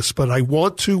do this, but I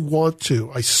want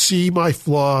to. I see my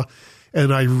flaw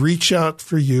and I reach out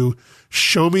for you.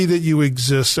 Show me that you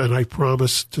exist, and I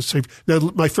promise to save.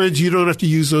 Now, my friends, you don't have to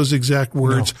use those exact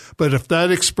words, but if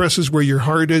that expresses where your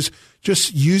heart is,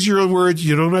 just use your own words.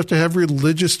 You don't have to have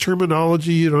religious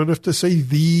terminology. You don't have to say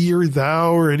thee or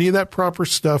thou or any of that proper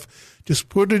stuff. Just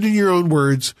put it in your own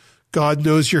words. God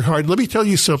knows your heart. Let me tell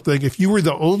you something. If you were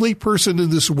the only person in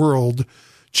this world,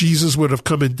 Jesus would have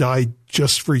come and died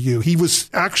just for you. He was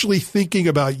actually thinking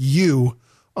about you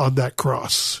on that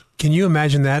cross. Can you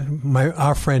imagine that?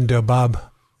 Our friend Bob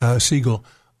Siegel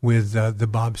with the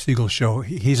Bob Siegel Show,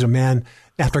 he's a man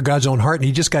after God's own heart, and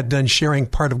he just got done sharing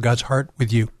part of God's heart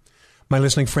with you. My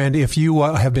listening friend, if you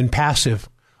have been passive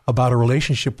about a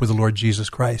relationship with the Lord Jesus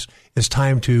Christ, it's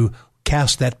time to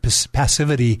cast that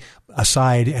passivity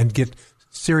aside and get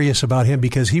serious about him,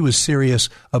 because he was serious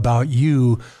about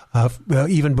you.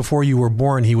 Even before you were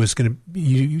born, you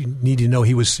need to know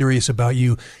he was serious about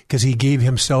you, because he gave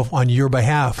himself on your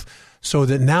behalf, so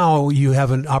that now you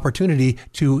have an opportunity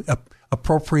to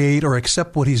appropriate or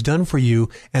accept what he's done for you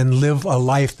and live a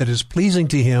life that is pleasing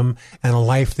to him and a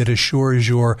life that assures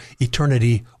your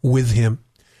eternity with him.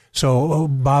 So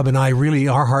Bob and I, really,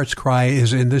 our heart's cry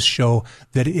is in this show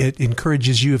that it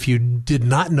encourages you, if you did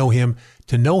not know him,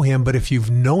 to know him, but if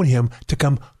you've known him, to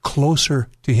come closer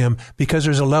to him, because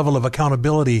there's a level of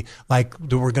accountability like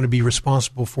that we're going to be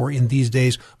responsible for in these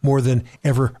days more than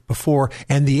ever before.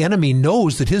 And the enemy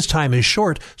knows that his time is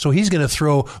short, so he's going to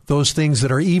throw those things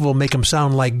that are evil, make them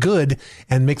sound like good,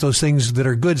 and make those things that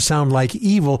are good sound like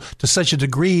evil to such a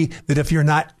degree that if you're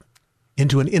not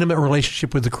into an intimate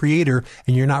relationship with the Creator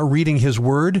and you're not reading his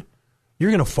word, you're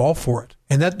going to fall for it.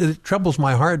 And that troubles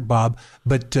my heart, Bob.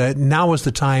 But now is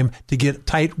the time to get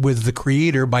tight with the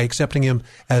Creator by accepting him,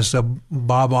 as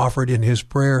Bob offered in his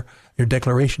prayer, your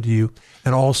declaration to you,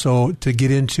 and also to get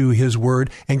into his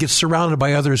word and get surrounded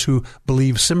by others who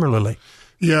believe similarly.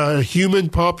 Yeah, human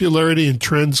popularity and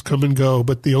trends come and go,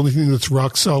 but the only thing that's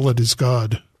rock solid is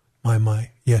God.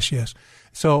 My. Yes.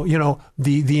 So,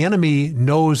 the enemy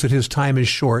knows that his time is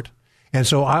short. And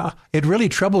so it really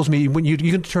troubles me when you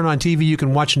can turn on TV, you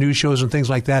can watch news shows and things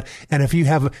like that. And if you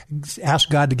have asked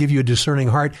God to give you a discerning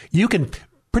heart, you can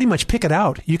pretty much pick it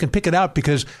out. You can pick it out,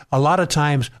 because a lot of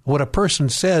times what a person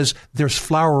says, there's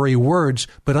flowery words,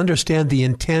 but understand the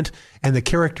intent and the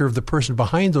character of the person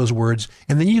behind those words.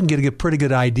 And then you can get a pretty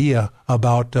good idea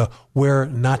about where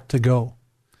not to go.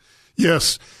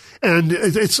 Yes. And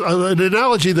it's an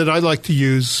analogy that I like to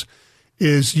use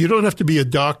is you don't have to be a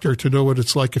doctor to know what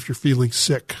it's like if you're feeling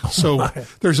sick. So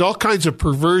there's all kinds of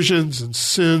perversions and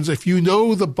sins. If you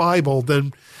know the Bible,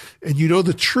 then, and you know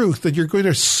the truth, then you're going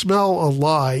to smell a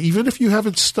lie, even if you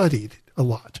haven't studied a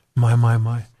lot.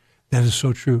 My. That is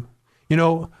so true.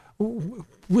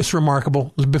 It's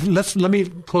remarkable. Let me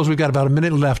close. We've got about a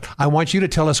minute left. I want you to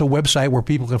tell us a website where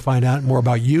people can find out more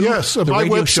about you. Yes, my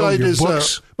website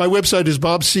is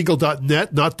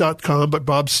bobsiegel.net, not .com, but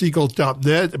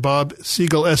bobsiegel.net. Bob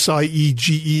Siegel,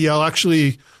 Siegel.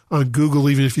 Actually, on Google,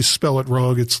 even if you spell it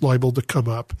wrong, it's liable to come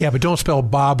up. Yeah, but don't spell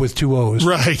Bob with two O's.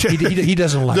 Right. He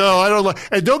doesn't like No, I don't like.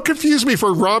 And don't confuse me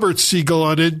for Robert Siegel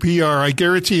on NPR. I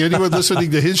guarantee anyone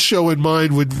listening to his show and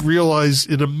mine would realize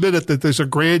in a minute that there's a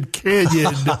Grand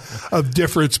Canyon of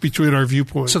difference between our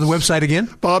viewpoints. So the website again?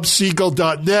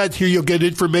 bobsiegel.net. Here you'll get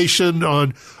information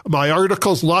on my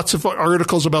articles, lots of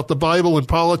articles about the Bible and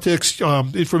politics,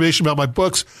 information about my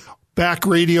books, back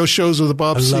radio shows of the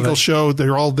Bob Siegel Show.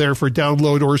 They're all there for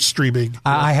download or streaming.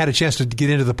 I had a chance to get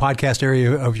into the podcast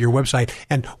area of your website,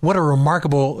 and what a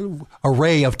remarkable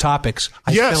array of topics.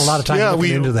 I spent a lot of time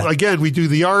looking into that. Again, we do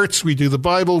the arts, we do the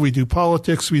Bible, we do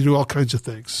politics, we do all kinds of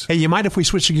things. Hey, you mind if we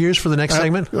switch gears for the next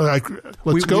segment?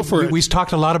 Let's go for it. We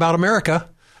talked a lot about America.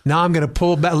 Now I'm going to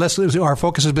pull back. Our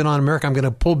focus has been on America. I'm going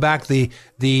to pull back the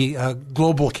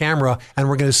global camera, and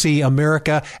we're going to see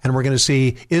America, and we're going to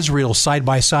see Israel side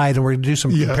by side, and we're going to do some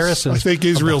comparisons. I think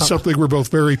Israel's something we're both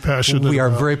very passionate about. We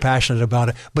are very passionate about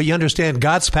it. But you understand,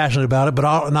 God's passionate about it.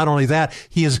 But not only that,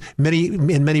 He is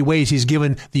in many ways, He's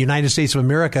given the United States of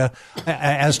America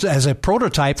as a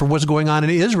prototype for what's going on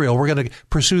in Israel. We're going to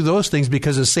pursue those things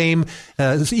because the same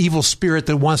evil spirit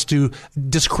that wants to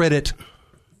discredit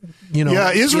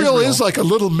Yeah, Israel is like a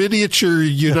little miniature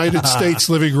United States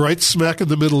living right smack in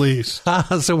the Middle East.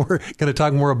 So we're going to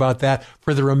talk more about that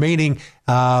for the remaining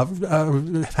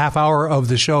half hour of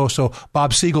the show. So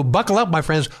Bob Siegel, buckle up, my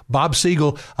friends. Bob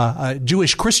Siegel,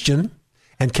 Jewish Christian,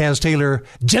 and Kaz Taylor,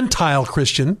 Gentile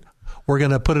Christian. We're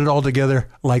going to put it all together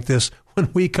like this when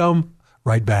we come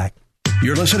right back.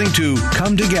 You're listening to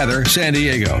Come Together San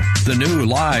Diego, the new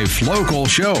live local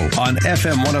show on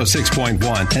FM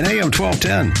 106.1 and AM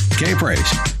 1210.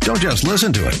 K-Praise. Don't just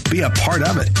listen to it. Be a part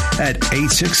of it at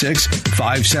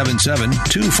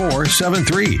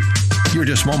 866-577-2473. You're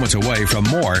just moments away from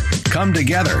more Come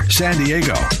Together San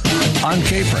Diego on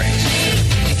K-Praise.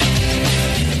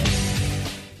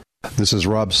 This is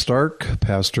Rob Stark,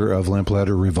 pastor of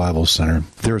Lamplighter Revival Center.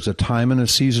 There's a time and a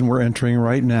season we're entering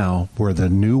right now where the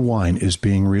new wine is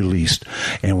being released,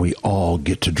 and we all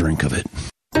get to drink of it.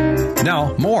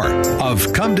 Now, more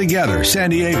of Come Together San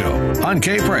Diego on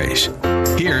K-Praise.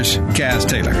 Here's Kaz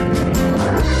Taylor.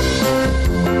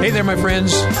 Hey there, my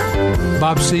friends.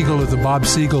 Bob Siegel of the Bob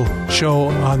Siegel Show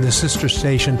on the sister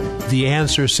station, The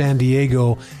Answer San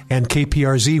Diego and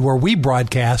KPRZ, where we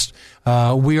broadcast.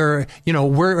 We're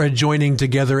joining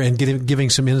together and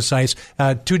giving some insights.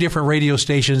 Two different radio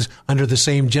stations under the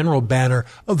same general banner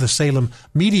of the Salem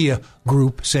Media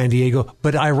Group, San Diego.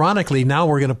 But ironically, now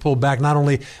we're going to pull back. Not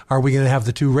only are we going to have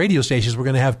the two radio stations, we're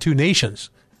going to have two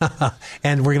nations.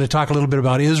 And we're going to talk a little bit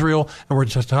about Israel, and we're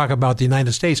going to talk about the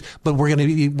United States. But we're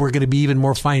going to be even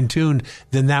more fine tuned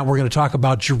than that. We're going to talk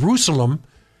about Jerusalem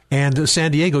and San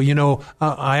Diego.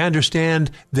 I understand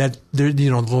that there,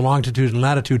 the longitude and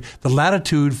latitude. The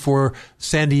latitude for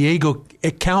San Diego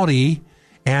County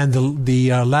and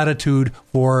the latitude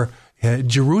for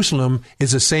Jerusalem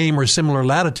is the same or similar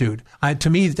latitude. To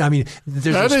me,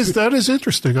 that is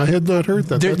interesting. I had not heard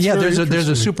that. There's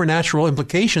a supernatural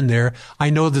implication there. I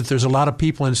know that there's a lot of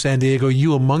people in San Diego,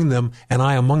 you among them and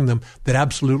I among them, that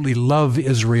absolutely love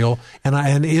Israel,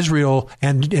 and Israel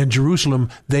and Jerusalem,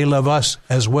 they love us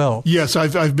as well. Yes,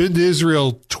 I've been to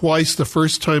Israel twice. The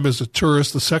first time as a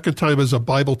tourist, the second time as a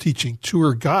Bible teaching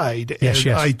tour guide, and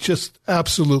yes. I just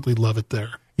absolutely love it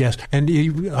there. Yes, and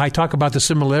I talk about the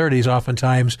similarities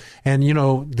oftentimes, and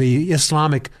the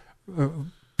Islamic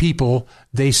people,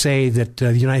 they say that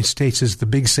the United States is the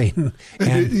big Satan,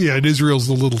 and Israel's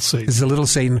the little Satan. Is the little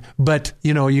Satan, but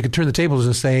you can turn the tables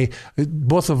and say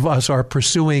both of us are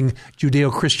pursuing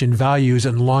Judeo-Christian values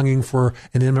and longing for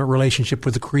an intimate relationship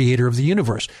with the Creator of the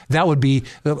universe. That would be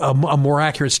a more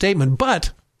accurate statement,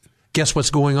 but. Guess what's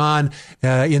going on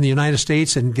in the United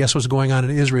States, and guess what's going on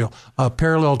in Israel? A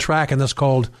parallel track, and that's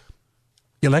called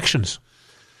elections.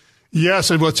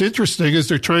 Yes, and what's interesting is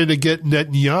they're trying to get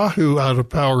Netanyahu out of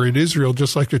power in Israel,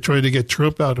 just like they're trying to get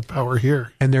Trump out of power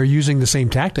here. And they're using the same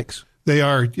tactics. They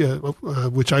are,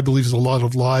 which I believe is a lot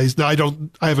of lies. Now,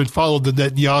 I haven't followed the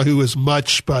Netanyahu as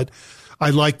much, but I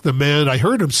like the man. I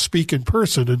heard him speak in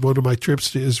person in one of my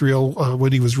trips to Israel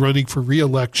when he was running for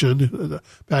re-election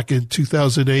back in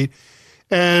 2008.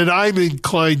 And I'm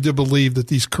inclined to believe that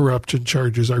these corruption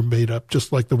charges are made up,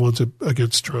 just like the ones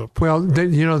against Trump. Well,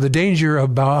 the danger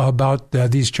about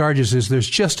these charges is there's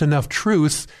just enough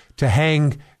truth to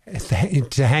hang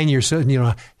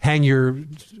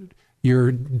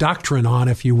your doctrine on,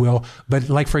 if you will. But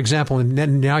like, for example, in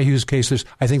Netanyahu's case,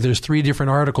 I think there's 3 different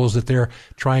articles that they're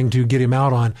trying to get him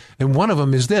out on. And one of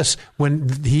them is this: when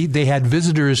they had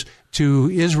visitors to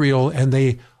Israel and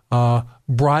they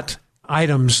brought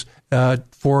items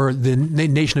for the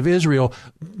nation of Israel.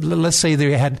 Let's say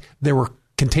there were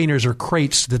containers or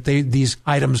crates that these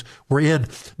items were in.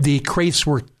 The crates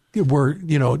were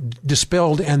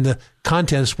dispelled and the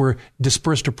contents were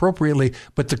dispersed appropriately,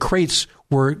 but the crates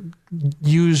were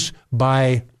used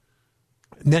by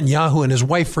Netanyahu and his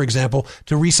wife, for example,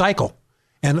 to recycle.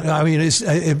 And I mean,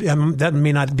 that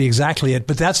may not be exactly it,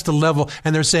 but that's the level.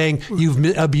 And they're saying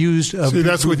you've abused. See,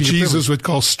 that's what Jesus would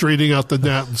call straining out the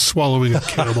gnat and swallowing a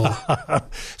camel.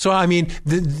 So, I mean,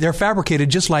 they're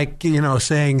fabricated, just like,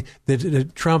 saying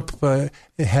that Trump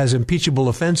has impeachable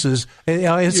offenses.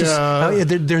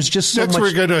 There's just so Next much.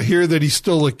 We're going to hear that he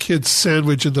stole a kid's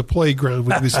sandwich in the playground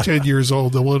when he was 10 years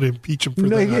old. They want to impeach him for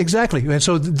that. Exactly. And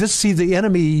so the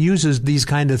enemy uses these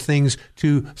kind of things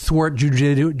to thwart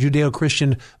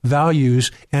Judeo-Christian values,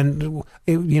 and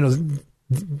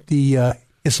the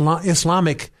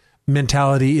Islamic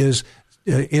mentality is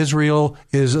Israel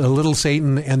is a little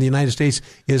Satan and the United States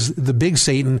is the big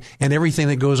Satan, and everything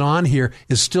that goes on here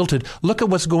is stilted. Look at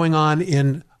what's going on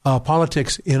in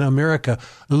politics in America.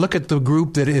 Look at the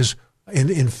group that is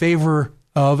in favor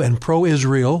of and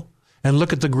pro-Israel, and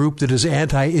look at the group that is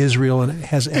anti-Israel and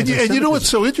has. And you know what's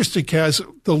so interesting, Kaz?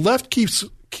 The left keeps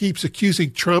keeps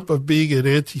accusing Trump of being an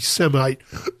anti-Semite.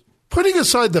 Putting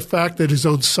aside the fact that his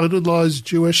own son-in-law is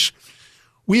Jewish,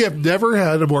 we have never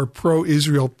had a more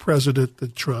pro-Israel president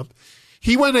than Trump.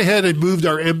 He went ahead and moved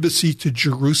our embassy to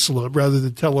Jerusalem rather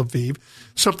than Tel Aviv,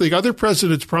 something other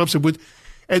presidents promised him would.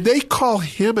 And they call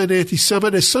him an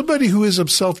anti-Semite. As somebody who is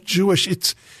himself Jewish,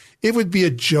 it would be a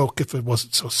joke if it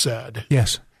wasn't so sad.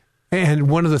 Yes. And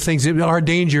one of the things, our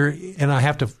danger,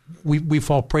 and we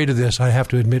fall prey to this, I have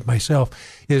to admit myself,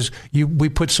 is we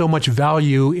put so much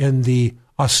value in the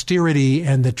austerity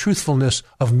and the truthfulness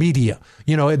of media.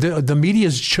 You know, the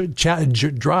media's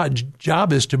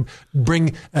job is to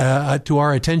bring to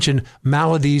our attention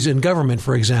maladies in government,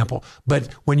 for example. But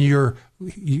when your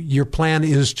plan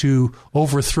is to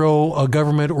overthrow a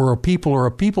government or a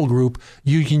people group,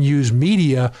 you can use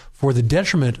media for the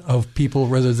detriment of people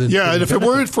rather than... Yeah, and if it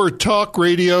weren't for talk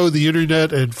radio, the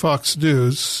internet, and Fox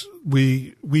News,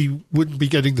 we wouldn't be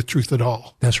getting the truth at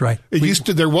all. That's right.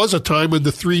 There was a time when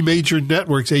the three major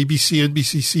networks, ABC,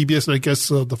 NBC, CBS, and I guess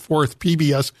the fourth,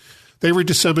 PBS, they were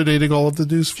disseminating all of the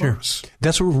news for us.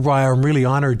 That's why I'm really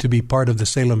honored to be part of the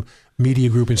Salem Media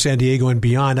Group in San Diego and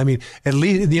beyond. I mean, at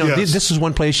least, this is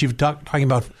one place you've talking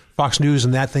about Fox News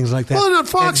and things like that. Well, and on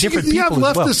Fox, you have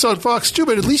leftists on Fox too,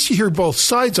 but at least you hear both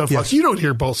sides on Fox. You don't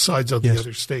hear both sides on the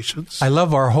other stations. I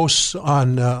love our hosts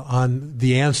on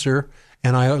The Answer,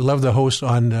 and I love the hosts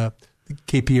on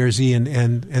KPRZ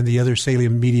and the other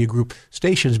Salem Media Group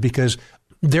stations because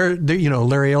they're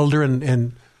Larry Elder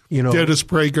and Dennis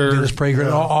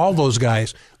Prager, all those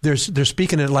guys. They're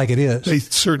speaking it like it is. They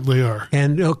certainly are,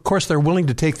 and of course they're willing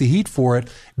to take the heat for it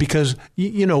because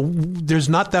there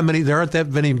aren't that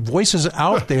many voices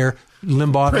out there.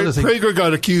 Limbaugh, Prager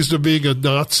got accused of being a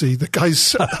Nazi. The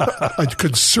guy's a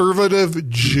conservative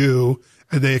Jew,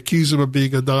 and they accuse him of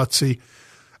being a Nazi.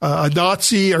 A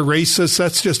Nazi, a racist.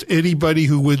 That's just anybody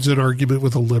who wins an argument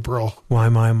with a liberal.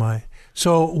 My.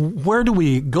 So where do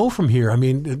we go from here? I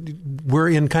mean, we're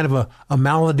in kind of a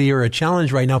malady or a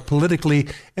challenge right now politically.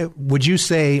 Would you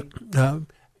say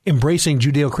embracing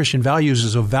Judeo-Christian values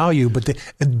is a value,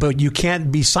 but you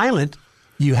can't be silent.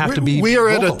 You have to be We are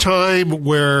vocal. at a time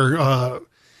where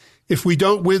if we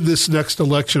don't win this next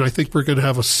election, I think we're going to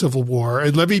have a civil war.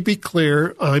 And let me be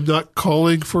clear, I'm not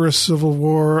calling for a civil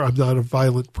war. I'm not a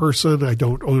violent person. I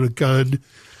don't own a gun.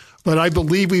 But I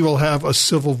believe we will have a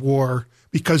civil war.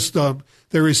 Because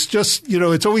there is just,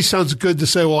 it always sounds good to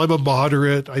say, well, I'm a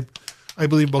moderate. I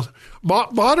believe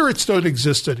moderates don't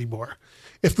exist anymore.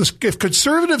 If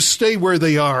conservatives stay where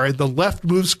they are and the left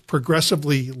moves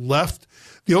progressively left,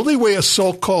 the only way a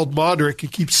so-called moderate can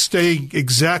keep staying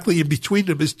exactly in between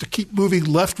them is to keep moving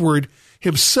leftward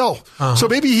himself. Uh-huh. So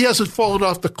maybe he hasn't fallen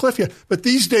off the cliff yet. But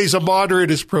these days, a moderate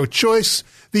is pro-choice.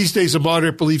 These days, a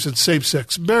moderate believes in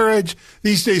same-sex marriage.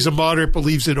 These days, a moderate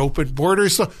believes in open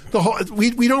borders.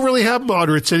 We don't really have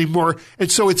moderates anymore.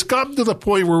 And so it's gotten to the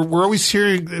point where we're always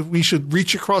hearing that we should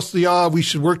reach across the aisle, we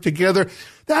should work together.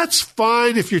 That's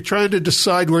fine if you're trying to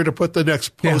decide where to put the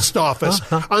next post office.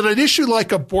 Uh-huh. On an issue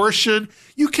like abortion,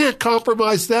 you can't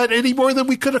compromise that any more than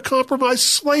we could have compromised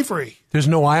slavery. There's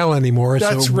no aisle anymore.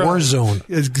 It's a war zone.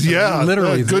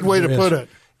 Literally. A good way to put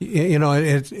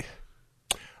it.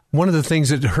 One of the things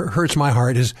that hurts my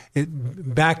heart is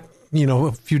back,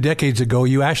 a few decades ago,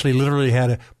 you actually literally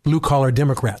had blue-collar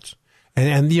Democrats.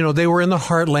 And they were in the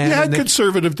heartland. You had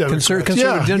conservative Democrats.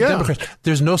 Conservative Democrats.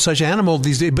 There's no such animal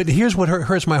these days. But here's what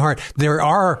hurts my heart. There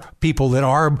are people that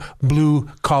are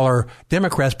blue-collar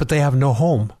Democrats, but they have no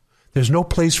home. There's no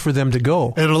place for them to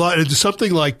go. And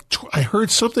I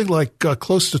heard something like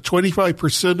close to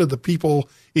 25% of the people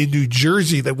in New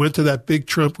Jersey that went to that big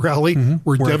Trump rally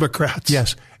were Democrats.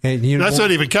 Yes. And that's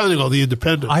not even counting all the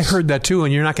independents. I heard that too,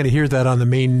 and you're not going to hear that on the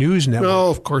main news network. No,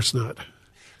 of course not.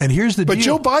 And here's the deal. But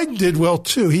Joe Biden did well,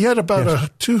 too. He had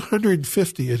about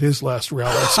 250 at his last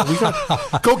rally. So we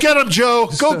got go get him, Joe.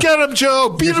 Go get him, Joe.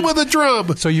 Beat him with a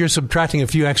drum. So you're subtracting a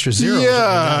few extra zeros.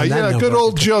 Yeah, good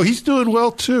old Joe. He's doing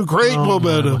well, too. Great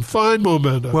momentum. Fine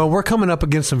momentum. Well, we're coming up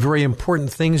against some very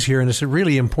important things here, and it's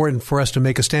really important for us to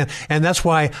make a stand. And that's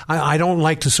why I don't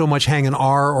like to so much hang an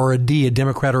R or a D, a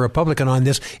Democrat or Republican, on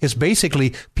this. It's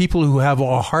basically people who have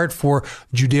a heart for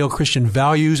Judeo-Christian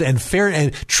values and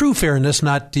true fairness,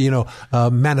 not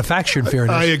manufactured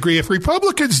fairness. I agree. If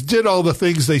Republicans did all the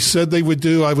things they said they would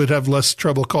do, I would have less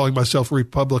trouble calling myself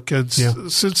Republicans. Yeah.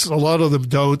 Since a lot of them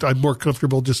don't, I'm more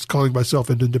comfortable just calling myself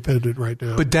an independent right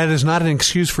now. But that is not an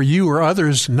excuse for you or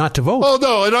others not to vote. Oh,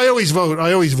 no, and I always vote.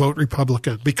 I always vote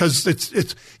Republican because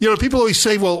it's people always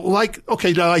say, well,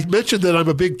 now I mentioned that I'm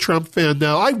a big Trump fan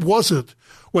now. I wasn't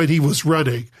when he was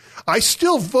running. I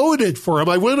still voted for him.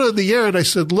 I went on the air and I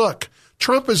said, look,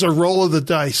 Trump is a roll of the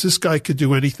dice. This guy could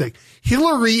do anything.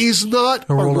 Hillary is not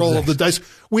a roll of the dice.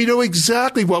 We know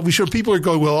exactly what we should. People are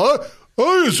going, well,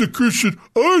 I, as a Christian,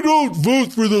 I don't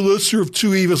vote for the lesser of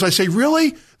two evils. I say,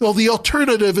 really? Well, the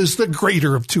alternative is the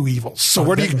greater of two evils. So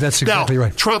that's exactly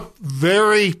right. Trump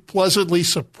very pleasantly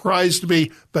surprised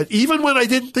me. But even when I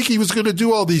didn't think he was going to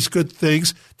do all these good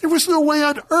things, there was no way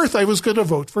on earth I was going to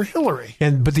vote for Hillary.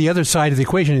 But the other side of the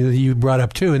equation that you brought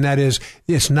up too, and that is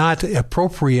it's not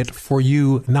appropriate for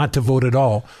you not to vote at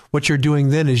all. What you're doing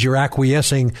then is you're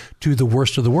acquiescing to the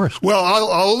worst of the worst. Well,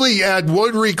 I'll only add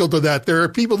one wrinkle to that. There are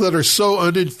people that are so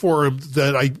uninformed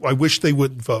that I wish they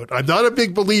wouldn't vote. I'm not a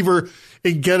big believer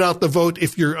in get out the vote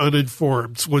if you're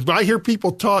uninformed. When I hear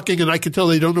people talking and I can tell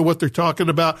they don't know what they're talking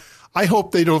about, I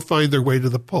hope they don't find their way to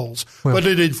the polls. Well, but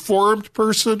an informed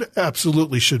person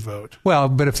absolutely should vote. Well,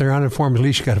 but if they're uninformed, at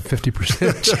least you got a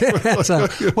 50%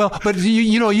 chance. Well, but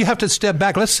you have to step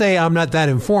back. Let's say I'm not that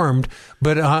informed,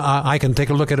 but I can take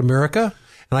a look at America.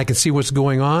 And I can see what's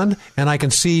going on, and I can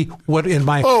see what in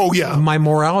my my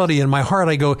morality and my heart,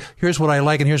 I go, here's what I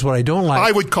like and here's what I don't like.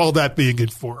 I would call that being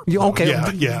informed. Okay.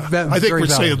 Yeah. I think we're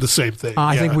saying the same thing.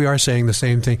 I think we are saying the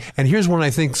same thing. And here's what I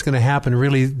think is going to happen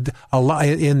really a lot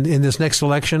in this next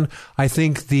election. I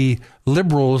think the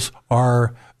liberals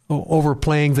are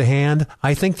overplaying the hand.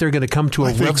 I think they're going to come to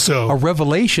a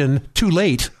revelation too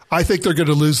late. I think they're going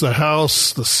to lose the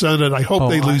House, the Senate. I hope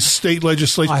they lose state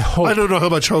legislation. I don't know how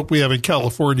much hope we have in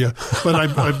California, but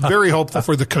I'm very hopeful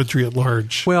for the country at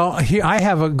large. Well, I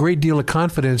have a great deal of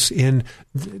confidence in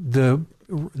the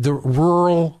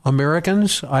rural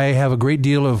Americans. I have a great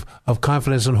deal of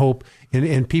confidence and hope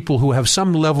in people who have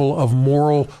some level of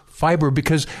moral fiber,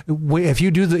 because if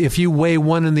you weigh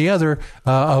one and the other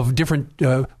of different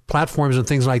platforms and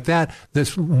things like that,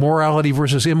 this morality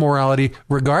versus immorality,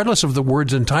 regardless of the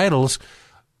words and titles,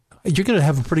 you're going to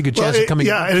have a pretty good chance of coming.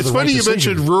 Yeah, and it's funny you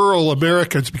mentioned rural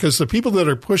Americans, because the people that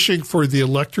are pushing for the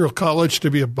Electoral College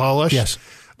to be abolished, yes,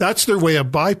 that's their way of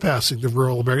bypassing the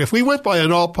rural America. If we went by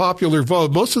an all-popular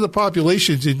vote, most of the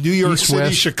population's in New York City,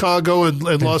 West, Chicago, and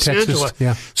Los Texas, Angeles.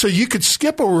 Yeah. So you could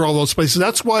skip over all those places.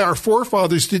 That's why our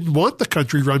forefathers didn't want the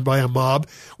country run by a mob.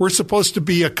 We're supposed to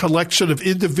be a collection of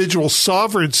individual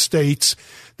sovereign states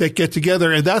that get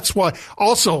together. And that's why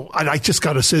also, and I just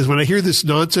got to say this, when I hear this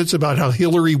nonsense about how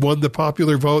Hillary won the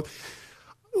popular vote,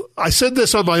 I said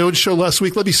this on my own show last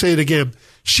week. Let me say it again.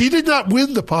 She did not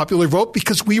win the popular vote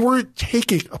because we weren't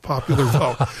taking a popular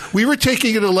vote. We were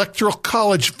taking an electoral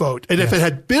college vote. And if it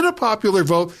had been a popular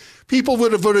vote, people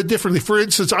would have voted differently. For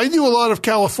instance, I knew a lot of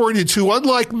Californians who,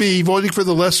 unlike me, voting for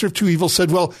the lesser of two evils,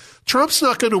 said, well, Trump's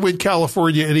not going to win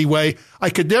California anyway. I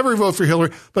could never vote for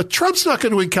Hillary, but Trump's not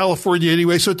going to win California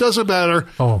anyway, so it doesn't matter.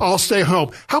 I'll stay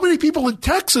home. How many people in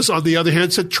Texas, on the other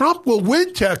hand, said Trump will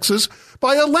win Texas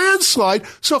by a landslide,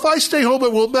 so if I stay home,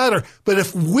 it won't matter. But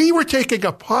if we were taking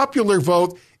a popular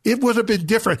vote, it would have been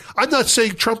different. I'm not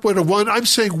saying Trump would have won. I'm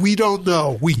saying we don't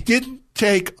know. We didn't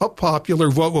take a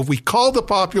popular vote. What we call the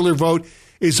popular vote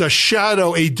is a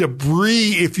shadow, a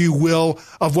debris, if you will,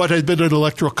 of what had been an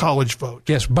electoral college vote.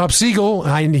 Yes, Bob Siegel,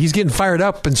 he's getting fired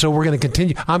up, and so we're going to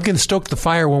continue. I'm going to stoke the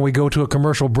fire when we go to a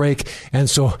commercial break, and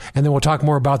then we'll talk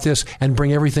more about this and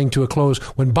bring everything to a close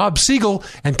when Bob Siegel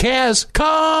and Kaz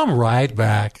come right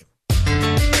back.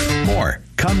 More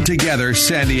Come Together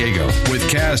San Diego with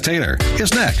Kaz Taylor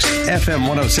is next. FM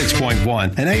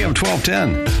 106.1 and AM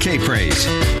 1210. K-Praise.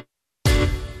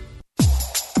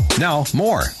 Now,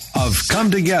 more of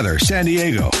Come Together San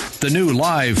Diego, the new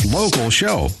live local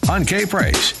show on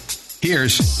K-Praise.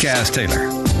 Here's Kaz Taylor.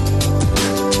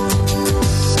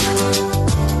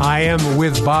 I am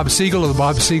with Bob Siegel of the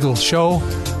Bob Siegel Show,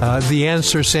 The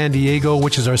Answer San Diego,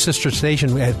 which is our sister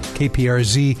station at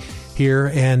KPRZ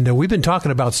here. And we've been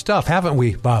talking about stuff, haven't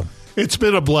we, Bob? It's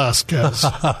been a blast,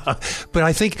 Kaz. But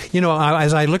I think,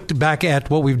 as I looked back at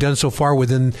what we've done so far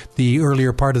within the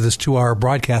earlier part of this 2-hour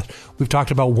broadcast, we've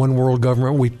talked about one world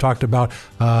government. We've talked about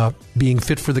being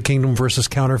fit for the kingdom versus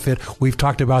counterfeit. We've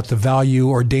talked about the value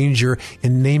or danger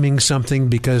in naming something,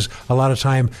 because a lot of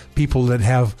time people that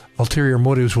have ulterior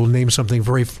motives will name something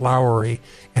very flowery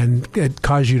and it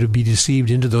cause you to be deceived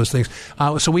into those things.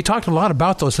 So we talked a lot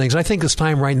about those things. I think it's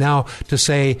time right now to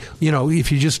say,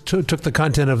 if you just took the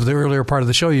content of the earlier part of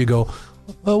the show, you go,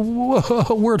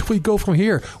 where do we go from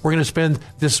here? We're going to spend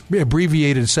this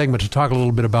abbreviated segment to talk a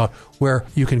little bit about where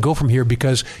you can go from here,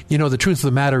 because, the truth of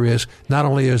the matter is, not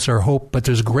only is there hope, but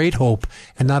there's great hope.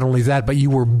 And not only that, but you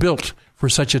were built for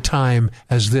such a time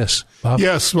as this, Bob.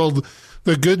 Yes, well,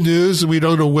 the good news, and we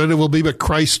don't know when it will be, but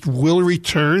Christ will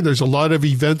return. There's a lot of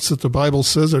events that the Bible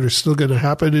says that are still going to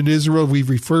happen in Israel. We've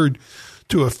referred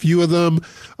to a few of them.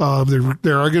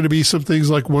 There are going to be some things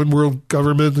like one world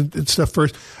government and stuff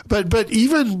first. But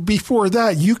even before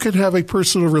that, you can have a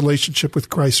personal relationship with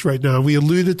Christ right now. We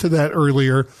alluded to that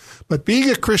earlier. But being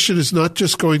a Christian is not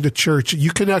just going to church.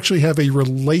 You can actually have a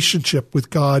relationship with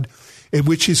God in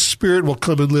which His Spirit will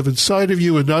come and live inside of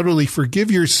you and not only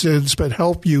forgive your sins, but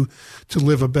help you to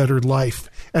live a better life.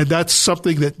 And that's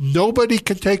something that nobody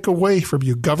can take away from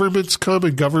you. Governments come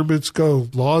and governments go.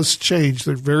 Laws change.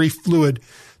 They're very fluid.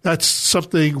 That's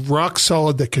something rock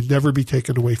solid that can never be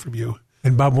taken away from you.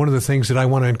 And Bob, one of the things that I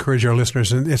want to encourage our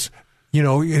listeners, and it's,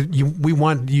 we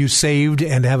want you saved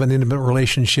and have an intimate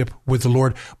relationship with the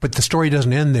Lord, but the story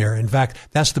doesn't end there. In fact,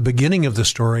 that's the beginning of the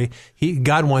story.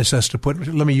 God wants us to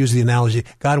let me use the analogy,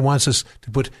 God wants us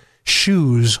to put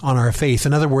shoes on our faith.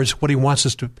 In other words, what He wants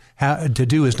us to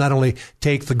do is not only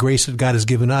take the grace that God has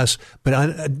given us,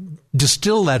 but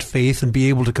distill that faith and be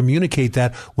able to communicate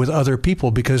that with other people,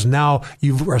 because now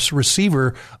you're a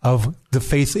receiver of the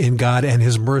faith in God and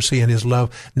His mercy and His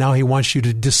love. Now He wants you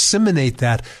to disseminate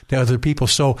that to other people.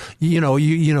 So,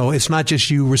 it's not just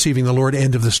you receiving the Lord,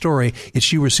 end of the story.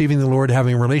 It's you receiving the Lord,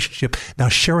 having a relationship, now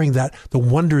sharing the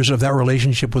wonders of that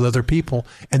relationship with other people,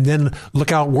 and then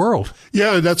look out world.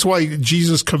 Yeah, that's why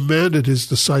Jesus commanded His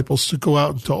disciples to go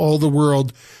out into all the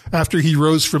world after He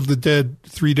rose from the dead,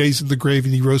 3 days in the grave,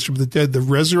 and He rose from the dead. The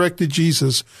resurrected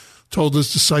Jesus told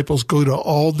His disciples, go to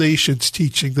all nations,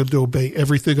 teaching them to obey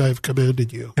everything I have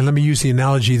commanded you. And let me use the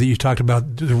analogy that you talked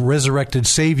about. The resurrected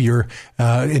Savior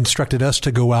instructed us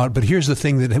to go out. But here's the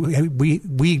thing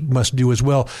that we must do as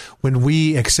well. When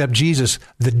we accept Jesus,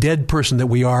 the dead person that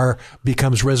we are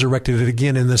becomes resurrected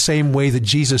again in the same way that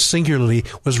Jesus singularly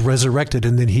was resurrected,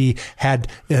 and then He had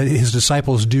His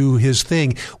disciples do His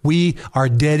thing. We are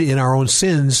dead in our own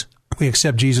sins. We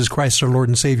accept Jesus Christ, our Lord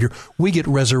and Savior. We get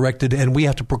resurrected, and we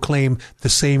have to proclaim the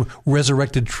same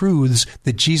resurrected truths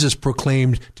that Jesus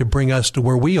proclaimed to bring us to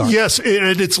where we are. Yes,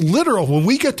 and it's literal. When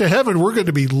we get to heaven, we're going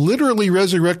to be literally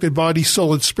resurrected, body,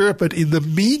 soul, and spirit. But in the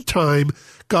meantime,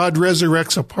 God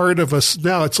resurrects a part of us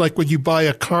now. It's like when you buy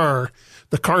a car.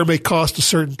 The car may cost a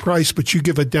certain price, but you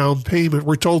give a down payment.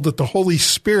 We're told that the Holy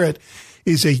Spirit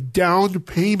is a down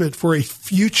payment for a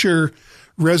future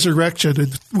resurrection,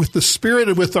 and with the Spirit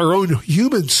and with our own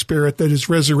human spirit that is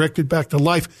resurrected back to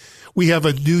life, we have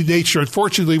a new nature.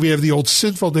 Unfortunately, we have the old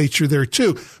sinful nature there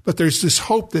too, but there's this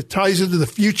hope that ties into the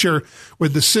future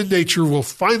when the sin nature will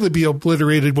finally be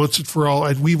obliterated once and for all,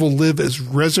 and we will live as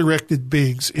resurrected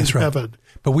beings in heaven.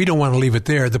 But we don't want to leave it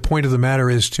there. The point of the matter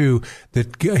is too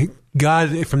that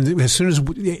God, as soon as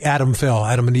Adam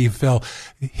and Eve fell,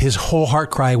 His whole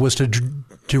heart cry was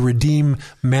to redeem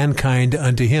mankind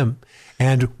unto Him.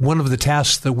 And one of the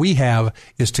tasks that we have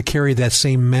is to carry that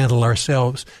same mantle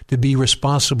ourselves, to be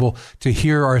responsible, to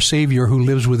hear our Savior who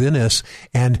lives within us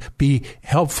and be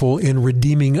helpful in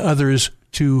redeeming others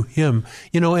to Him.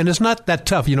 And it's not that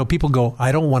tough. People go,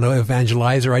 I don't want to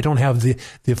evangelize, or I don't have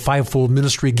the fivefold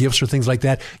ministry gifts or things like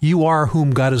that. You are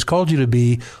whom God has called you to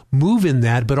be. Move in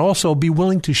that, but also be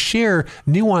willing to share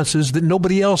nuances that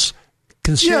nobody else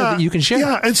can share, that you can share.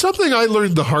 Yeah, and something I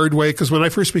learned the hard way, because when I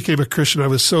first became a Christian, I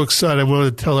was so excited. I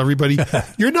wanted to tell everybody,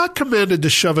 you're not commanded to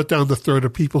shove it down the throat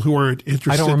of people who aren't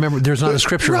interested. I don't remember. There's not a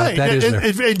scripture like that, is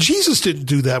there? And Jesus didn't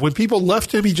do that. When people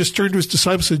left Him, He just turned to His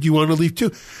disciples and said, you want to leave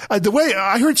too? The way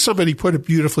I heard somebody put it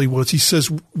beautifully once, he says,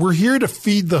 we're here to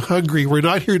feed the hungry. We're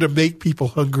not here to make people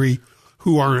hungry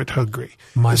who aren't hungry.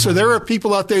 So there are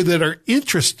people out there that are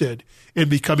interested in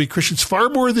becoming Christians far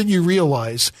more than you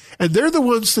realize. And they're the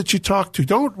ones that you talk to.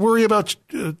 Don't worry about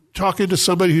talking to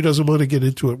somebody who doesn't want to get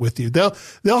into it with you. They'll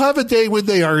have a day when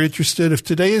they are interested. If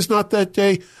today is not that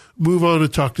day, move on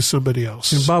and talk to somebody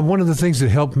else. And Bob, one of the things that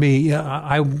helped me,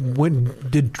 I went and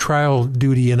did trial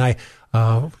duty, and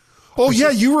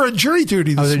you were on jury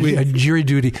duty this week. Jury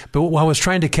duty. But while I was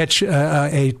trying to catch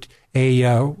a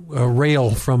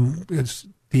rail from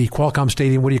the Qualcomm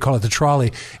Stadium, the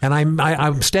trolley, and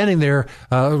I'm standing there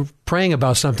praying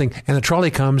about something, and the trolley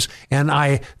comes, and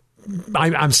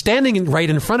I'm standing right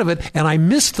in front of it, and I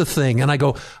missed the thing, and I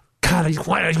go, God,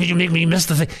 why did you make me miss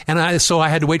the thing? And so I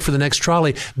had to wait for the next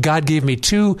trolley. God gave me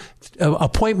 2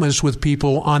 appointments with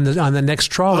people on the next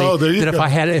trolley. Oh, there you go.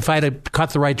 If I had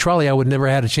caught the right trolley, I would never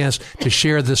had a chance to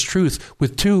share this truth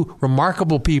with 2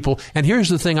 remarkable people. And here's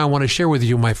the thing I want to share with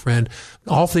you, my friend.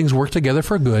 All things work together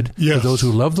for good for those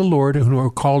who love the Lord and who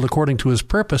are called according to His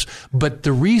purpose. But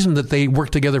the reason that they work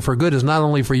together for good is not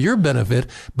only for your benefit,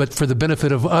 but for the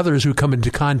benefit of others who come into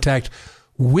contact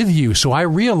with you. So I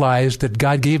realized that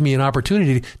God gave me an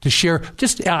opportunity to share.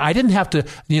 I didn't have to,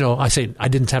 I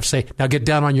didn't have to say, now get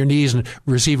down on your knees and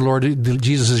receive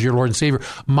Jesus as your Lord and Savior.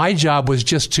 My job was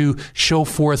just to show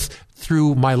forth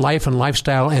through my life and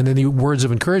lifestyle and any words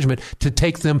of encouragement to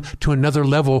take them to another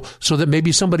level so that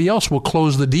maybe somebody else will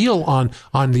close the deal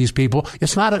on these people.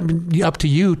 It's not up to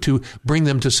you to bring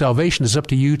them to salvation. It's up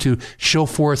to you to show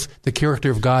forth the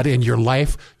character of God in your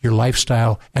life, your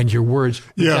lifestyle, and your words.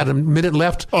 We've got a minute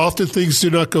left. Often things do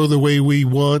not go the way we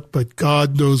want, but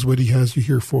God knows what he has you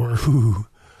here for. Ooh.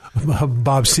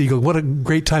 Bob Siegel, what a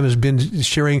great time has been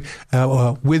sharing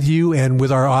with you and with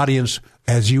our audience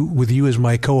with you as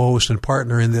my co-host and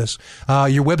partner in this.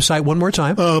 Your website one more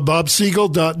time.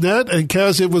 BobSiegel.net. And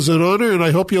Kaz, it was an honor, and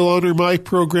I hope you'll honor my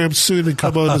program soon and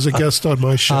come on as a guest on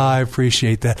my show. I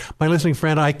appreciate that. My listening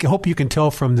friend, I hope you can tell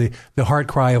from the heart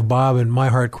cry of Bob and my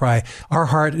heart cry. Our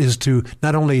heart is to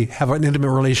not only have an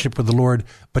intimate relationship with the Lord,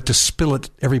 but to spill it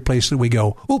every place that we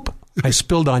go. Oop! I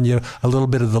spilled on you a little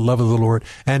bit of the love of the Lord.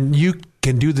 And you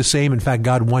can do the same. In fact,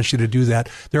 God wants you to do that.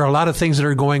 There are a lot of things that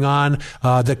are going on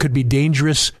that could be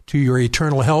dangerous to your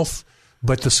eternal health,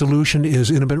 but the solution is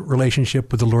intimate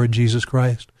relationship with the Lord Jesus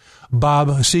Christ.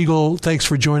 Bob Siegel, thanks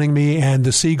for joining me, and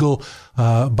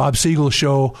the Bob Siegel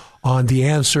Show on The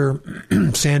Answer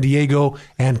San Diego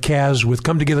and Kaz with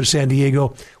Come Together San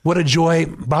Diego. What a joy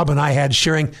Bob and I had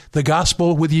sharing the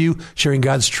gospel with you, sharing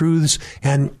God's truths,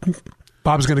 and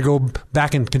Bob's going to go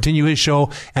back and continue his show,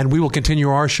 and we will continue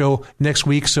our show next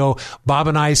week. So Bob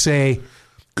and I say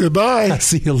goodbye. I'll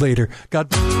see you later. God.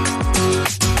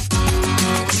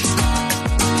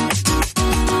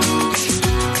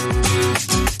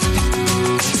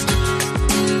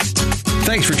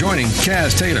 Thanks for joining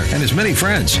Kaz Taylor and his many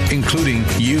friends, including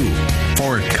you,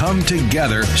 for Come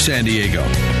Together San Diego.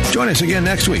 Join us again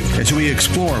next week as we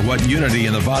explore what unity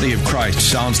in the body of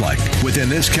Christ sounds like within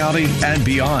this county and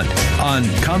beyond on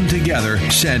Come Together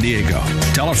San Diego.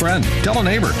 Tell a friend, tell a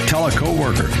neighbor, tell a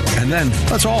coworker, and then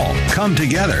let's all come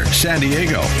together San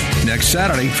Diego next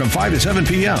Saturday from 5 to 7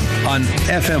 p.m. on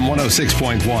FM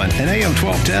 106.1 and AM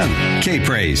 1210.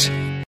 K-Praise.